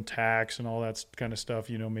oil and tax and all that kind of stuff,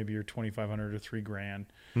 maybe you're $2,500 to $3,000.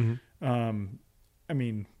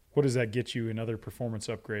 Mm-hmm. What does that get you in other performance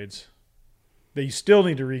upgrades that you still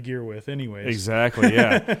need to re-gear with anyways? Exactly.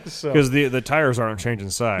 Yeah. Because the tires aren't changing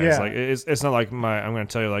size. Yeah. Like it's not like I'm going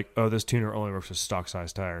to tell you like, oh, this tuner only works with stock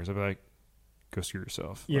size tires. I'll be like, go screw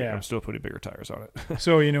yourself. Like, Yeah. I'm still putting bigger tires on it.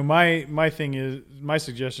 So, my thing is, my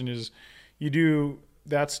suggestion is you do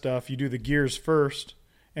that stuff, you do the gears first,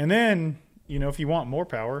 and then, if you want more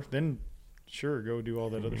power, then sure, go do all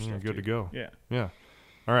that other stuff. Good to go. Yeah. Yeah.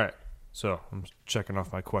 All right. So I'm checking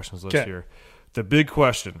off my questions list 'Kay. here. The big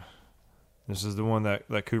question. This is the one that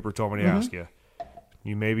Cooper told me to ask you.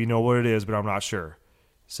 You maybe know what it is, but I'm not sure.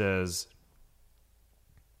 Says,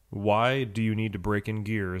 why do you need to break in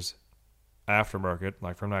gears aftermarket,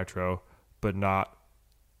 like from Nitro, but not,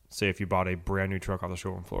 say, if you bought a brand new truck off the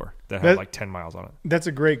showroom floor that had like 10 miles on it? That's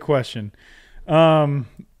a great question. With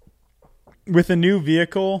a new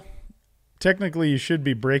vehicle, technically you should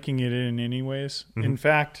be breaking it in anyways. Mm-hmm. In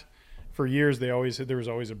fact, for years there was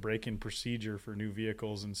always a break-in procedure for new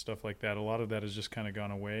vehicles and stuff like that. A lot of that has just kind of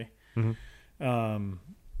gone away. Mm-hmm.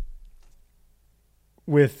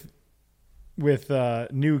 With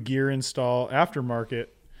new gear install aftermarket,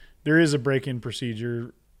 there is a break-in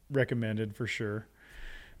procedure recommended for sure.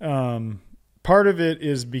 Part of it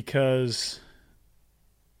is because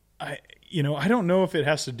I don't know if it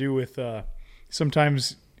has to do with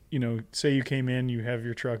sometimes, say you came in, you have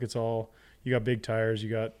your truck, you got big tires, you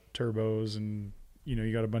got turbos, and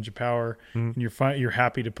you got a bunch of power, and you're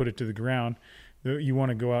happy to put it to the ground. You want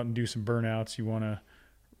to go out and do some burnouts. You want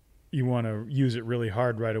to use it really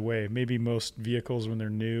hard right away. Maybe most vehicles, when they're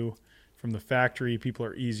new from the factory, people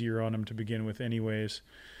are easier on them to begin with anyways.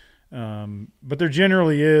 But there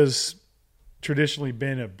generally is traditionally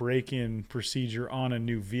been a break-in procedure on a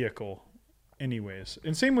new vehicle anyways.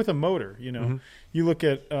 And same with a motor, you look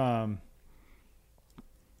at,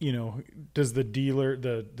 does the dealer,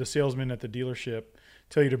 the salesman at the dealership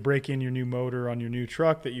tell you to break in your new motor on your new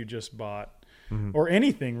truck that you just bought, or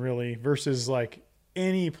anything really, versus like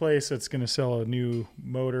any place that's going to sell a new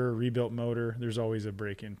motor, rebuilt motor, there's always a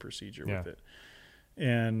break-in procedure with it.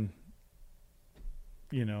 And,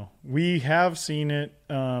 we have seen it.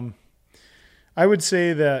 I would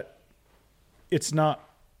say that it's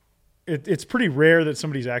pretty rare that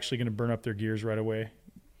somebody's actually going to burn up their gears right away,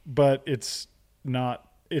 but it's not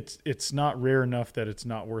rare enough that it's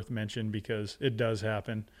not worth mention, because it does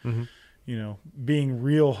happen. Being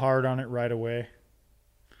real hard on it right away,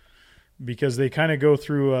 because they kind of go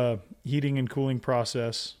through a heating and cooling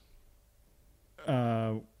process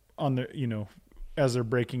on the, as they're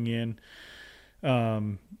breaking in.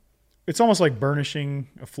 It's almost like burnishing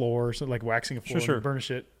a floor, so like waxing a floor. Sure. And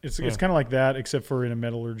burnish it. It's kind of like that, except for in a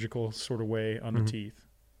metallurgical sort of way on the teeth.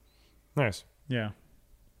 Nice. Yeah.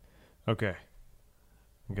 Okay.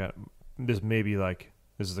 We got this. Maybe like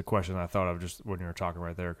this is the question I thought of just when you were talking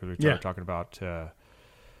right there, because we started talking about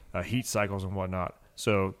heat cycles and whatnot.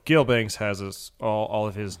 So Gale Banks has all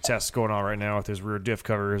of his tests going on right now with his rear diff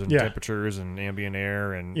covers and temperatures and ambient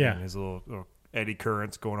air and his little eddy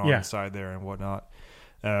currents going on inside there and whatnot.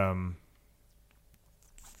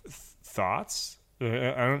 Thoughts? I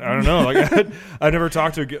don't know. Like I never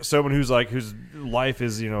talked to someone whose life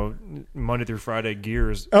is Monday through Friday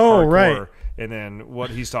gears. Oh, hardcore, right. And then what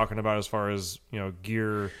he's talking about as far as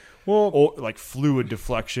gear, like fluid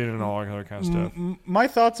deflection and all that other kind of stuff. My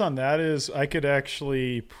thoughts on that is I could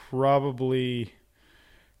actually probably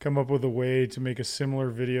come up with a way to make a similar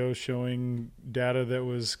video showing data that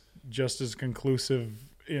was just as conclusive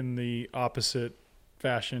in the opposite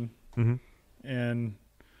fashion. Mm-hmm. And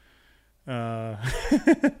you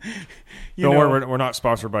Don't know, worry, we're not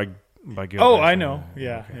sponsored by Gear. Oh, I know.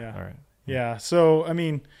 Yeah, Okay. yeah. All right. Yeah. So, I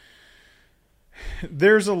mean,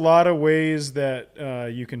 there's a lot of ways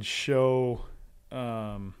that you can show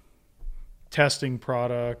testing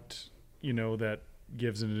product, that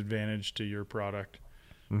gives an advantage to your product,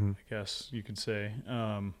 Mm-hmm. I guess you could say,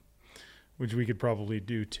 which we could probably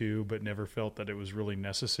do too, but never felt that it was really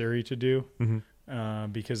necessary to do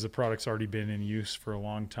because the product's already been in use for a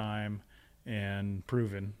long time and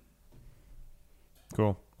proven.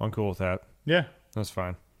 Cool. I'm cool with that. Yeah. That's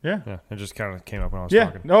fine. Yeah. Yeah. It just kind of came up when I was Yeah.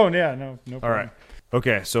 talking. No problem. All right.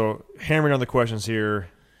 Okay. So hammering on the questions here,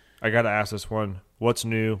 I got to ask this one. What's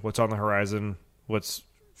new? What's on the horizon? What's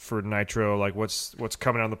for nitro? Like what's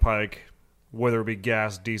coming down the pike, whether it be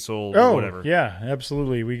gas, diesel, Oh, whatever. yeah,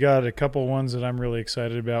 absolutely. We got a couple ones that I'm really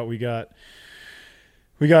excited about. We got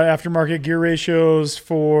aftermarket gear ratios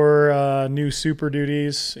for new Super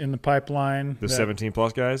Duties in the pipeline. The 17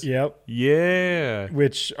 plus guys? Yep. Yeah.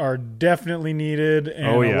 Which are definitely needed and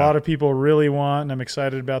Oh, yeah. a lot of people really want, and I'm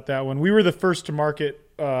excited about that one. We were the first to market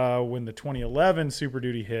when the 2011 Super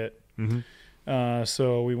Duty hit. Mm-hmm.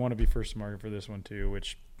 So we want to be first to market for this one too,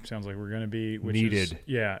 which sounds like we're going to be Needed.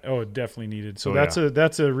 Definitely needed. So Oh,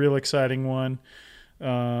 that's a real exciting one.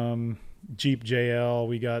 Jeep JL,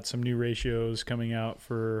 we got some new ratios coming out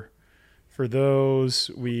for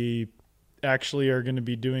those. We actually are going to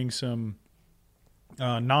be doing some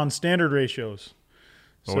non-standard ratios.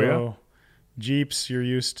 So yeah? Jeeps, you're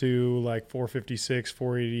used to like 456,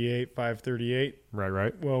 488, 538.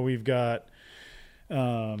 Right. Well, we've got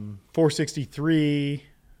 463,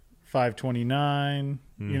 529,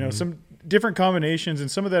 some different combinations. And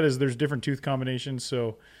some of that is there's different tooth combinations.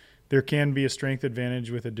 So there can be a strength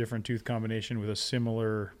advantage with a different tooth combination with a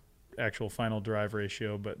similar actual final drive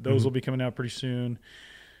ratio. But those will be coming out pretty soon.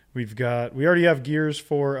 We already have gears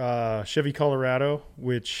for Chevy Colorado,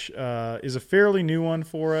 which is a fairly new one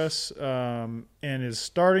for us and is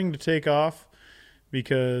starting to take off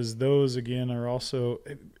because those, again, are also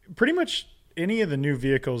pretty much any of the new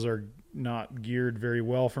vehicles are not geared very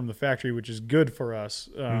well from the factory, which is good for us.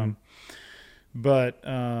 But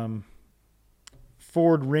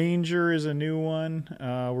Ford Ranger is a new one.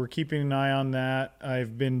 We're keeping an eye on that.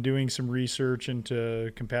 I've been doing some research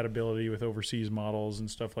into compatibility with overseas models and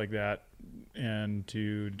stuff like that and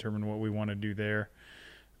to determine what we want to do there.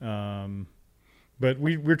 But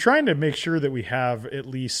we're trying to make sure that we have at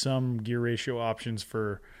least some gear ratio options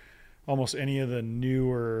for almost any of the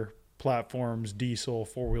newer platforms, diesel,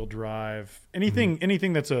 four-wheel drive,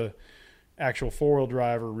 anything that's a actual four-wheel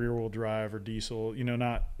drive or rear-wheel drive or diesel,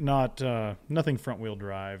 nothing front-wheel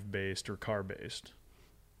drive based or car based.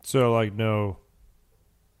 So like no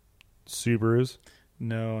Subarus?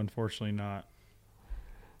 No, unfortunately not.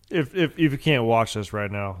 If you can't watch this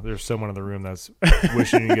right now, there's someone in the room that's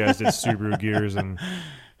wishing you guys did Subaru gears, and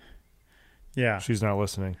Yeah. she's not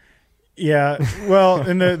listening. Yeah. Well,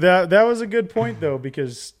 and that was a good point though,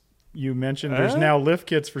 because you mentioned there's now lift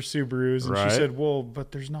kits for Subarus, and Right. she said, well,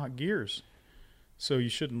 but there's not gears, so you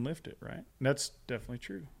shouldn't lift it, right? And that's definitely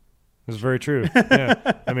true. It's very true. Yeah.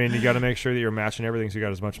 I mean, you got to make sure that you're matching everything so you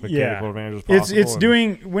got as much mechanical advantage as possible. It's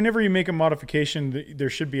doing, whenever you make a modification, there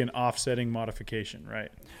should be an offsetting modification,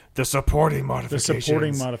 right? the supporting modifications. The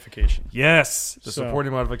supporting modification. Yes, the So-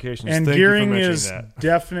 supporting modifications. And Thank gearing you for mentioning is that.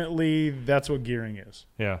 definitely, that's what gearing is.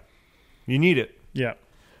 Yeah. You need it. Yeah.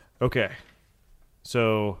 Okay.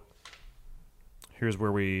 So here's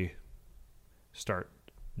where we start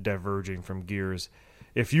diverging from gears.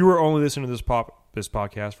 If you were only listening to this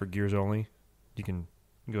podcast for gears only, you can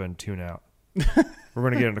go ahead and tune out. We're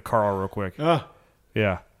going to get into Carl real quick.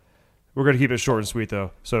 Yeah. We're going to keep it short and sweet,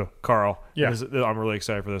 though. So, Carl, Yeah. I'm really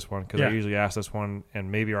excited for this one because I Yeah. usually ask this one,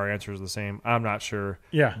 and maybe our answer is the same. I'm not sure.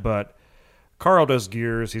 Yeah. But Carl does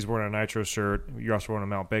gears. He's wearing a Nitro shirt. You're also wearing a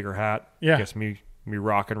Mount Baker hat. Yeah. Gets me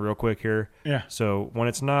rocking real quick here. Yeah. So, when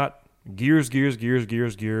it's not gears,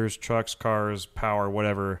 trucks, cars, power,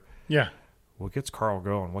 whatever, Yeah. what gets Carl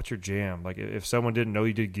going? What's your jam? Like, if someone didn't know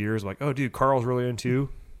you did gears, like, oh, dude, Carl's really into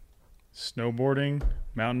Snowboarding,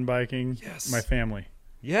 mountain biking, Yes. my family.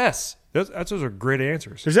 Yes. Those are great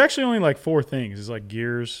answers. There's actually only like 4 things. It's like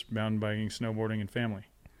gears, mountain biking, snowboarding, and family.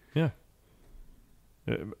 Yeah.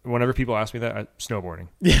 Whenever people ask me that, snowboarding.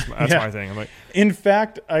 Yeah. That's my thing. I'm like, In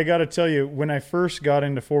fact, I got to tell you, when I first got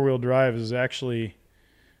into four-wheel drive, it was actually,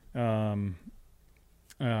 it's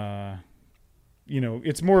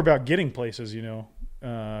more about getting places, getting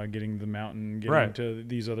to the mountain, getting Right. to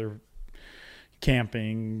these other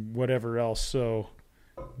camping, whatever else. So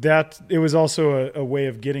that it was also a way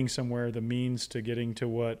of getting somewhere, the means to getting to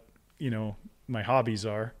what, my hobbies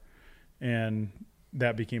are. And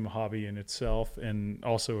that became a hobby in itself, and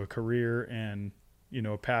also a career, and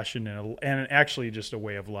a passion, and actually just a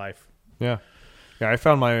way of life. Yeah. I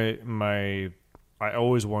found I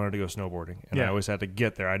always wanted to go snowboarding, and I always had to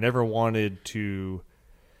get there. I never wanted to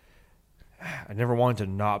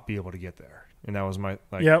not be able to get there. And that was my,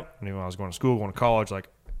 when I was going to school, going to college, like,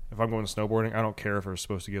 if I'm going to snowboarding, I don't care if it's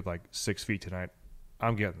supposed to get like 6 feet tonight.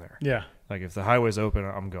 I'm getting there. Yeah. Like, if the highway's open,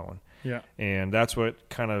 I'm going. Yeah. And that's what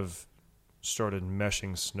kind of started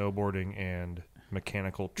meshing snowboarding and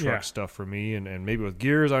mechanical truck stuff for me. And maybe with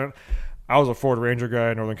gears, I was a Ford Ranger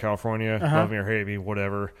guy in Northern California. Love me or hate me,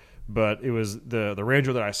 whatever. But it was the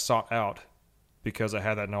Ranger that I sought out because I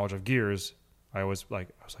had that knowledge of gears. I was like,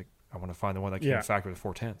 I want to find the one that came in factory with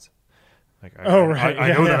 410s. Like, I know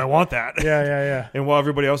that I want that. Yeah. And while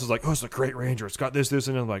everybody else is like, oh, it's a great Ranger. It's got this,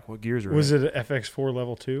 and I'm like, what gears are Was in it an FX4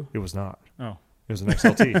 level 2? It was not. Oh. It was an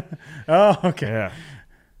XLT. Oh, okay. Yeah.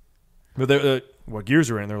 But what gears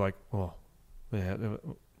are in, they're like, well, you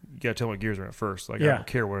got to tell me what gears are in it first. Like, I don't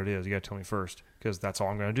care what it is. You got to tell me first because that's all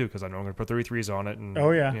I'm going to do because I know I'm going to put 33s on it. And, the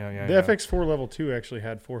FX4 Level 2 actually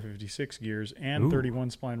had 456 gears and 31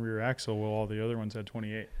 spline rear axle, while all the other ones had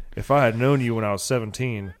 28. If I had known you when I was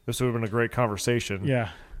 17, this would have been a great conversation. Yeah.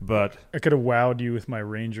 But I could have wowed you with my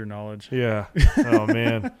Ranger knowledge. Yeah. Oh,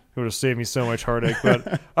 man. It would have saved me so much heartache.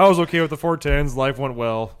 But I was okay with the 410s. Life went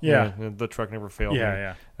well. Yeah. And the truck never failed me.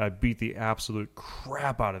 Yeah. I beat the absolute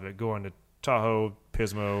crap out of it going to Tahoe,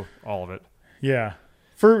 Pismo, all of it. Yeah.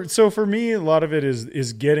 For me, a lot of it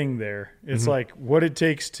is getting there. It's like what it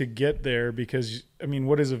takes to get there because, I mean,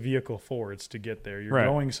 what is a vehicle for? It's to get there. You're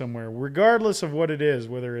going somewhere, regardless of what it is,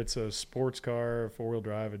 whether it's a sports car, a four-wheel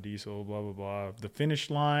drive, a diesel, blah, blah, blah. The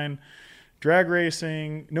finish line, drag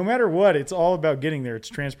racing, no matter what, it's all about getting there. It's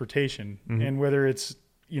transportation. And whether it's,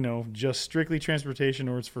 just strictly transportation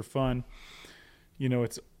or it's for fun,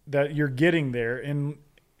 it's that you're getting there. And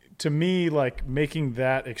to me, like making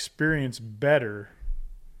that experience better,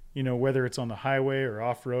 whether it's on the highway or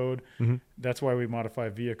off-road, that's why we modify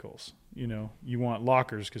vehicles. You want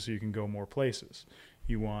lockers so you can go more places.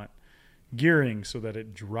 You want gearing so that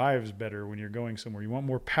it drives better when you're going somewhere. You want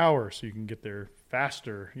more power so you can get there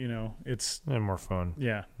faster. It's and more fun.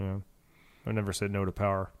 Yeah. I never said no to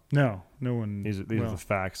power. No one. These are the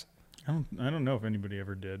facts. I don't know if anybody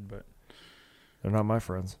ever did, but they're not my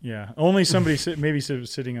friends. Yeah, only somebody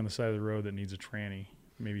sitting on the side of the road that needs a tranny.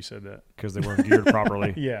 Maybe said that because they weren't geared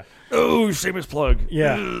properly. Yeah. Oh, shameless plug.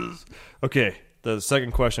 Yeah. Okay. The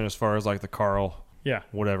second question, as far as like the Carl,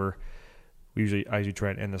 whatever. I usually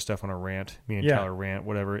try and end the stuff on a rant. Me and Tyler rant,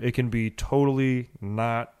 whatever. It can be totally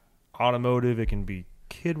not automotive. It can be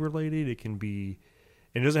kid related. It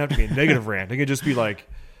doesn't have to be a negative rant. It can just be like,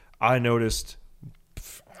 I noticed,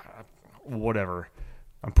 whatever.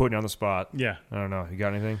 I'm putting you on the spot. Yeah. I don't know. You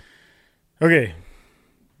got anything? Okay.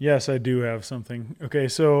 Yes, I do have something. Okay,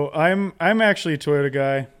 so I'm actually a Toyota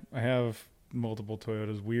guy. I have multiple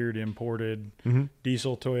Toyotas, weird imported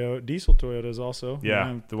diesel Toyotas also.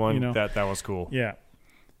 Yeah, the one that was cool. Yeah,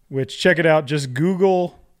 which check it out. Just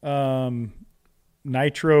Google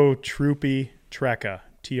Nitro Troopy Trekka,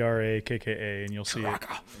 TRAKKA, and you'll see it.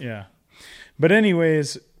 Yeah, but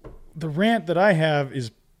anyways, the rant that I have is,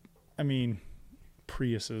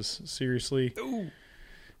 Priuses. Seriously. Ooh.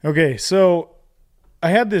 Okay, so I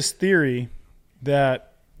had this theory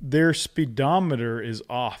that their speedometer is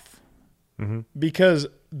off because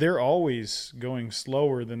they're always going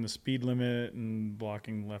slower than the speed limit and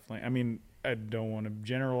blocking left lane. I don't want to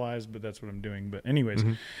generalize, but that's what I'm doing. But anyways,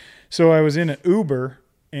 so I was in an Uber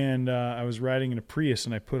and I was riding in a Prius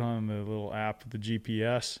and I put on the little app, the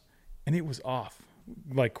GPS, and it was off.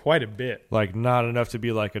 Like quite a bit, like not enough to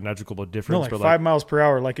be like a negligible difference. No, like but 5 miles per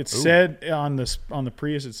hour. Like it said on the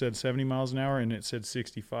Prius, it said 70 miles an hour, and it said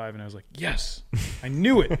 65, and I was like, yes, I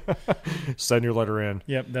knew it. Send your letter in.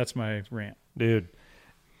 Yep, that's my rant, dude.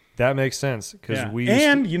 That makes sense because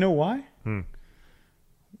you know why?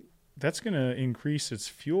 That's gonna increase its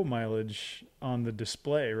fuel mileage on the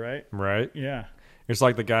display, right? Right. Yeah. It's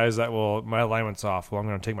like the guys that my alignment's off. Well, I'm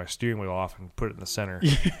going to take my steering wheel off and put it in the center,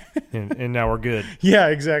 and now we're good. Yeah,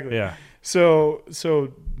 exactly. Yeah. So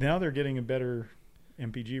now they're getting a better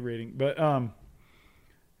MPG rating, but a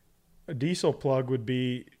diesel plug would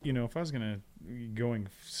be, if I was going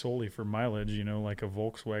solely for mileage, like a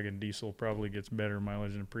Volkswagen diesel probably gets better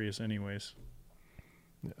mileage than a Prius, anyways.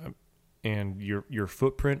 And your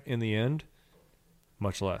footprint in the end,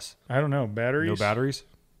 much less. I don't know. Batteries? No batteries.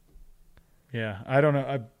 Yeah, I don't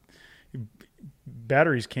know.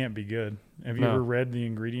 Batteries can't be good. Have you No. ever read the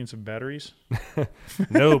ingredients of batteries?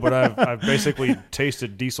 No, but I've basically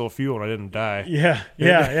tasted diesel fuel and I didn't die. Yeah,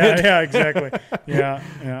 exactly.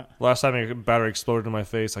 Yeah. Last time a battery exploded in my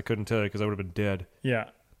face, I couldn't tell you because I would have been dead. Yeah.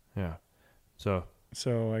 Yeah. So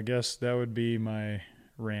So I guess that would be my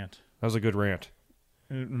rant. that was a good rant.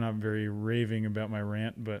 I'm not very raving about my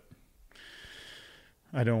rant, but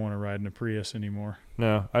I don't want to ride in a Prius anymore.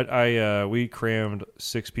 No, we crammed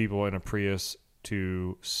 6 people in a Prius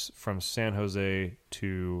from San Jose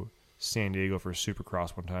to San Diego for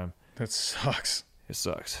Supercross one time. That sucks. It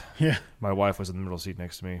sucks. Yeah. My wife was in the middle seat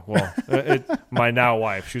next to me. Well, my now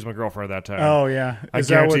wife. She was my girlfriend at that time. Oh yeah. I Is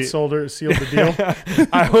that what guarantee- sealed the deal?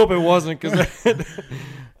 I hope it wasn't because that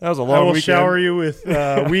was a long I will weekend. shower you with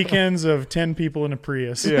weekends of 10 people in a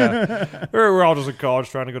Prius. Yeah, we're all just in college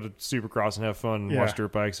trying to go to Supercross and have fun and Yeah. watch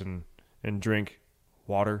dirt bikes and drink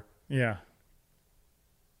water. Yeah.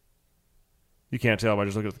 You can't tell by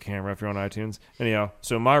just looking at the camera if you're on iTunes. Anyhow,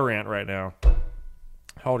 so my rant right now.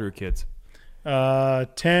 How old are your kids?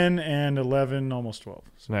 10 and 11, almost 12.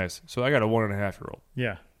 Nice. So I got a 1.5-year-old.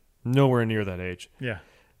 Yeah. Nowhere near that age. Yeah.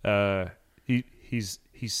 He's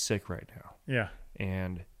sick right now, Yeah.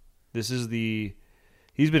 and he's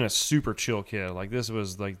been a super chill kid. Like this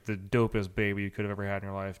was like the dopest baby you could have ever had in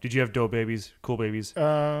your life. Did you have dope babies? Cool babies?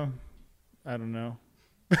 I don't know.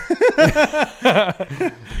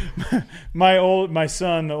 My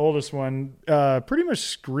son, the oldest one, pretty much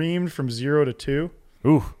screamed from 0 to 2.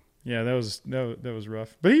 Ooh. Yeah, that was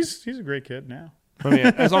rough. But he's a great kid now. I mean,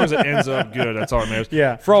 as long as it ends up good, that's all that matters.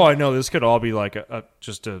 Yeah. For all I know, this could all be like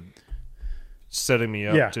just a setting me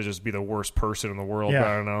up Yeah. to just be the worst person in the world. Yeah. But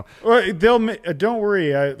I don't know. Well, don't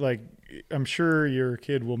worry. I'm sure your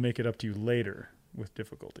kid will make it up to you later with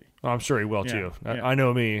difficulty. I'm sure he will Yeah. too. Yeah. I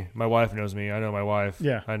know me. My wife knows me. I know my wife.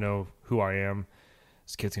 Yeah. I know who I am.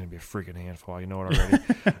 This kid's gonna be a freaking handful. You know it already.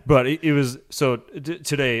 But it was so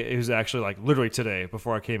today. It was actually like literally today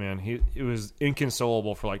before I came in. It was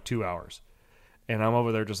inconsolable for like 2 hours, and I'm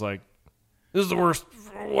over there just like, this is the worst.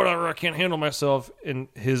 Whatever. I can't handle myself. And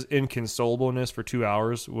his inconsolableness for 2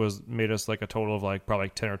 hours made us like a total of like probably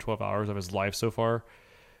 10 or 12 hours of his life so far.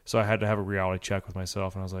 So I had to have a reality check with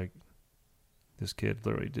myself, and I was like, this kid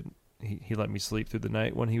literally didn't. He let me sleep through the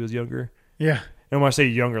night when he was younger. Yeah. And when I say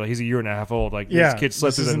younger, like he's a year and a half old. Like Yeah, this kid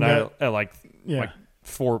slept this through the isn't night at like Yeah. like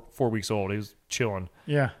four weeks old. He was chilling,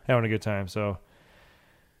 Yeah. having a good time. So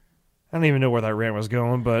I don't even know where that rant was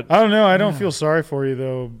going, but I don't know. I don't feel sorry for you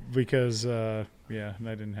though, because I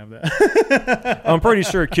didn't have that. I'm pretty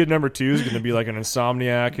sure kid number 2 is going to be like an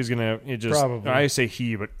insomniac. He's going to just Probably. I say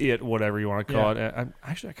he, but it, whatever you want to call Yeah. it.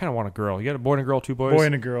 I kind of want a girl. You got a boy and a girl, 2 boys. Boy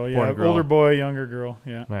and a girl. Boy Yeah. and a girl. Older boy, younger girl.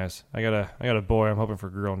 Yeah. Nice. I got a boy. I'm hoping for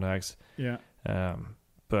a girl next. Yeah.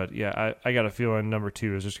 But yeah, I got a feeling number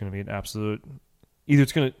 2 is just going to be an absolute. Either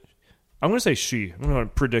it's going to. I'm going to say she. I'm going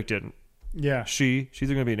to predict it. Yeah. She's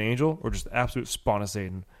either going to be an angel or just absolute spawn of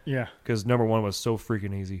Satan. Yeah. Because number 1 was so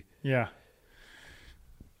freaking easy. Yeah.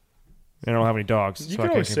 And I don't have any dogs, You so I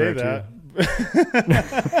can can't always compare say it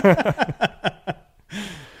to that. you.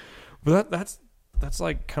 But that's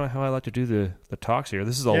like kind of how I like to do the talks here.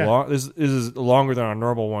 This is Yeah. this is longer than our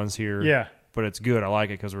normal ones here. Yeah. But it's good. I like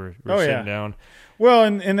it because we're Oh, sitting yeah. down. Well,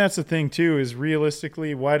 and that's the thing too, is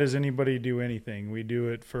realistically, why does anybody do anything? We do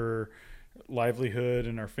it for livelihood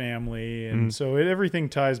and our family, and so everything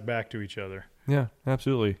ties back to each other. Yeah,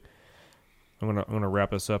 absolutely. I'm gonna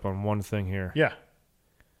wrap this up on one thing here, Yeah.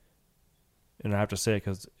 and I have to say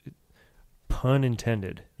because pun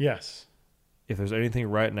intended. Yes. If there's anything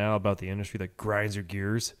right now about the industry that grinds your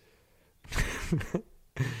gears,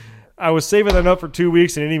 I was saving that up for 2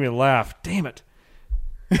 weeks and didn't even laugh. Damn it.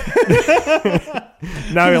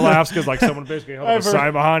 Now he laughs because like someone basically held up a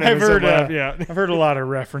sign behind him. I've heard, yeah, I've heard a lot of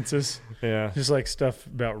references, yeah. just like stuff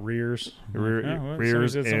about rears, Rears, somebody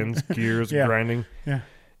said ends, something. gears, Yeah. grinding. Yeah.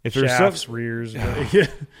 If there's Shafts, some, rears. Yeah.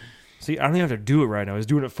 see, I don't even have to do it right now. He's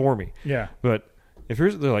doing it for me. Yeah. But if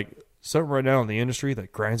there's like something right now in the industry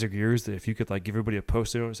that grinds your gears, that if you could like give everybody a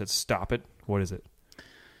post-it note and said stop it, what is it?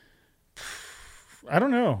 I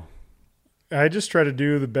don't know. I just try to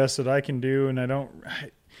do the best that I can do, and I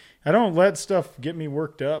don't let stuff get me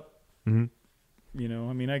worked up. Mm-hmm. You know,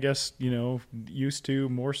 I mean, I guess, used to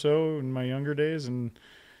more so in my younger days. And,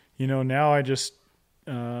 now I just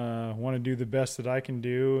want to do the best that I can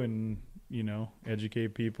do and,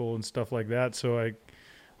 educate people and stuff like that. So I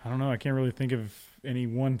don't know. I can't really think of any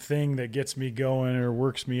one thing that gets me going or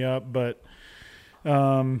works me up, but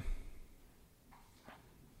I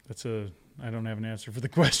don't have an answer for the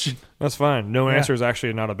question. That's fine. No Yeah. answer is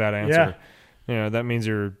actually not a bad answer. That means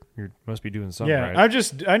you must be doing something Yeah, right.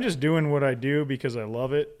 I'm just doing what I do because I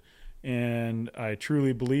love it, and I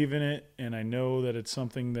truly believe in it, and I know that it's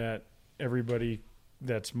something that everybody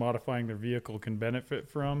that's modifying their vehicle can benefit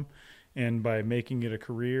from, and by making it a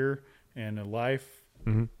career and a life,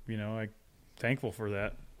 I'm thankful for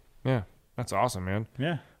that. Yeah, that's awesome, man.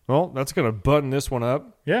 Yeah. Well, that's going to button this one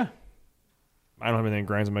up. Yeah. I don't have anything that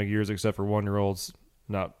grinds my gears except for 1-year-olds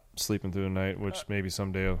not sleeping through the night, which maybe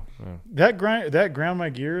someday. That ground my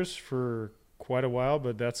gears for quite a while,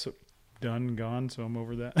 but that's done and gone, so I'm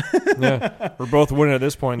over that. Yeah, we're both winning at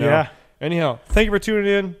this point now. Yeah. Anyhow, thank you for tuning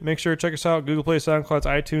in. Make sure to check us out: Google Play, SoundCloud,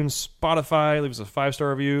 iTunes, Spotify. Leave us a 5-star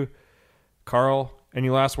review. Carl, any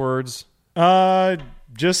last words?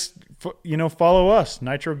 Just follow us,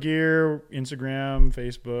 Nitro Gear, Instagram,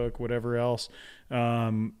 Facebook, whatever else.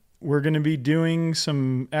 We're going to be doing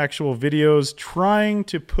some actual videos, trying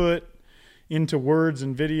to put into words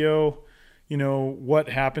and video, what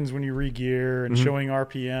happens when you re-gear and showing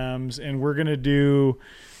RPMs. And we're going to do,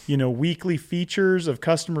 weekly features of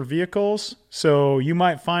customer vehicles. So you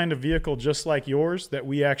might find a vehicle just like yours that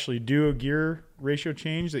we actually do a gear ratio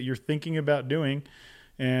change that you're thinking about doing,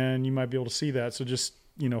 and you might be able to see that. So just,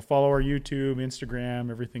 follow our YouTube,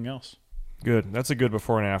 Instagram, everything else. Good. That's a good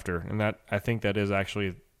before and after. And I think that is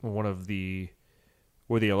actually one of the,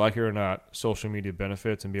 whether you like it or not, social media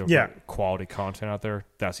benefits and be able to put quality content out there.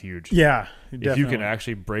 That's huge. Yeah. If Definitely. you can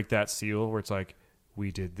actually break that seal where it's like, we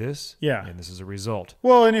did this, and this is a result.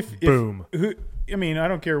 Well, and if boom, I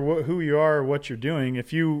don't care who you are or what you're doing.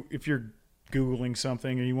 If you're Googling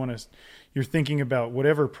something and you're thinking about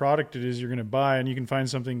whatever product it is you're going to buy, and you can find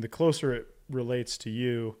something, the closer it relates to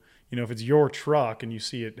you, if it's your truck and you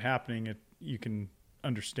see it happening, you can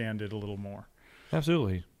understand it a little more.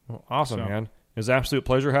 Absolutely. Well, awesome, man. It was an absolute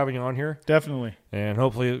pleasure having you on here. Definitely. And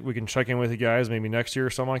hopefully we can check in with you guys maybe next year or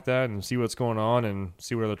something like that and see what's going on and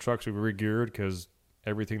see what other trucks we've re-geared, because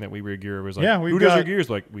everything that we re-gear was like, who does your gears?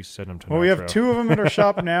 Like, we send them to we have 2 of them at our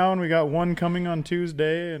shop now, and we got 1 coming on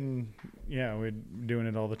Tuesday, and we're doing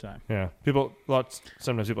it all the time. Yeah.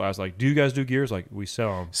 Sometimes people ask, like, do you guys do gears? Like, we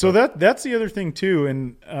sell them. So that's the other thing too,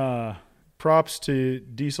 and props to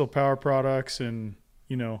Diesel Power Products, and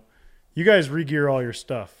you guys re-gear all your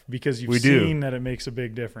stuff because you've seen that it makes a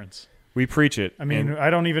big difference. We preach it. I mean, I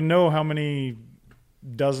don't even know how many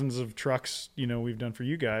dozens of trucks, we've done for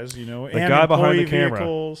you guys, the and guy behind the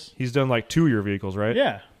camera, he's done like 2 of your vehicles, right?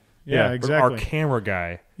 Yeah, exactly. Our camera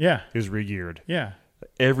guy is re-geared. Yeah.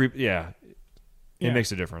 It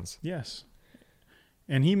makes a difference. Yes.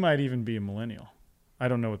 And he might even be a millennial. I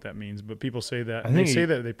don't know what that means, but people say that.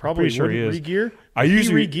 They probably wouldn't re-gear. He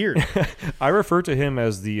re-geared. I refer to him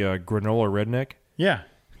as the granola redneck. Yeah.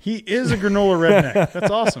 He is a granola redneck. That's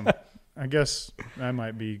awesome. I guess I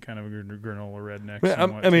might be kind of a granola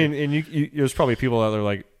redneck. I mean, and there's probably people out there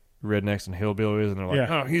like rednecks and hillbillies, and they're like,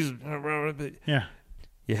 oh, he's... Yeah.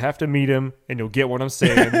 You have to meet him, and you'll get what I'm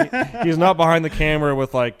saying. He's not behind the camera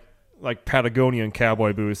with like Patagonian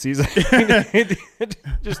cowboy boots. He's just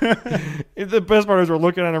the best part is we're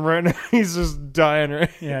looking at him right now. He's just dying. Right?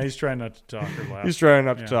 Yeah, he's trying not to talk or laugh. He's trying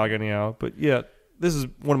not to talk anyhow. But this is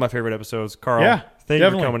one of my favorite episodes. Carl, thank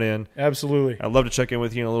you for coming in. Absolutely. I'd love to check in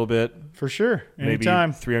with you in a little bit. For sure.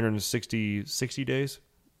 Anytime. Maybe 360 days.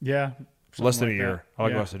 Yeah. Less than a year. I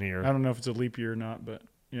like less than a year. I don't know if it's a leap year or not, but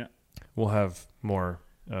yeah. We'll have more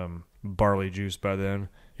barley juice by then.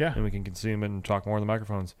 Yeah. And we can consume it and talk more on the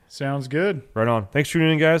microphones. Sounds good. Right on. Thanks for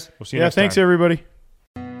tuning in, guys. We'll see you next time. Yeah, thanks, everybody.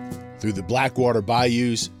 Through the Blackwater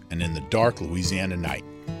bayous and in the dark Louisiana night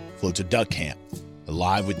floats a duck camp,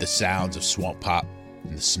 alive with the sounds of swamp pop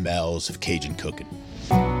and the smells of Cajun cooking.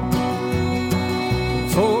 From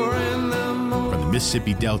the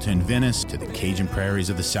Mississippi Delta in Venice to the Cajun prairies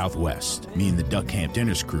of the Southwest, me and the Duck Camp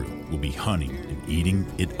Dinners crew will be hunting and eating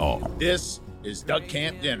it all. This is Duck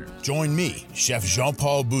Camp Dinner. Join me, Chef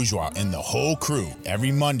Jean-Paul Bourgeois, and the whole crew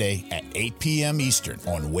every Monday at 8 p.m. Eastern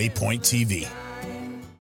on Waypoint TV.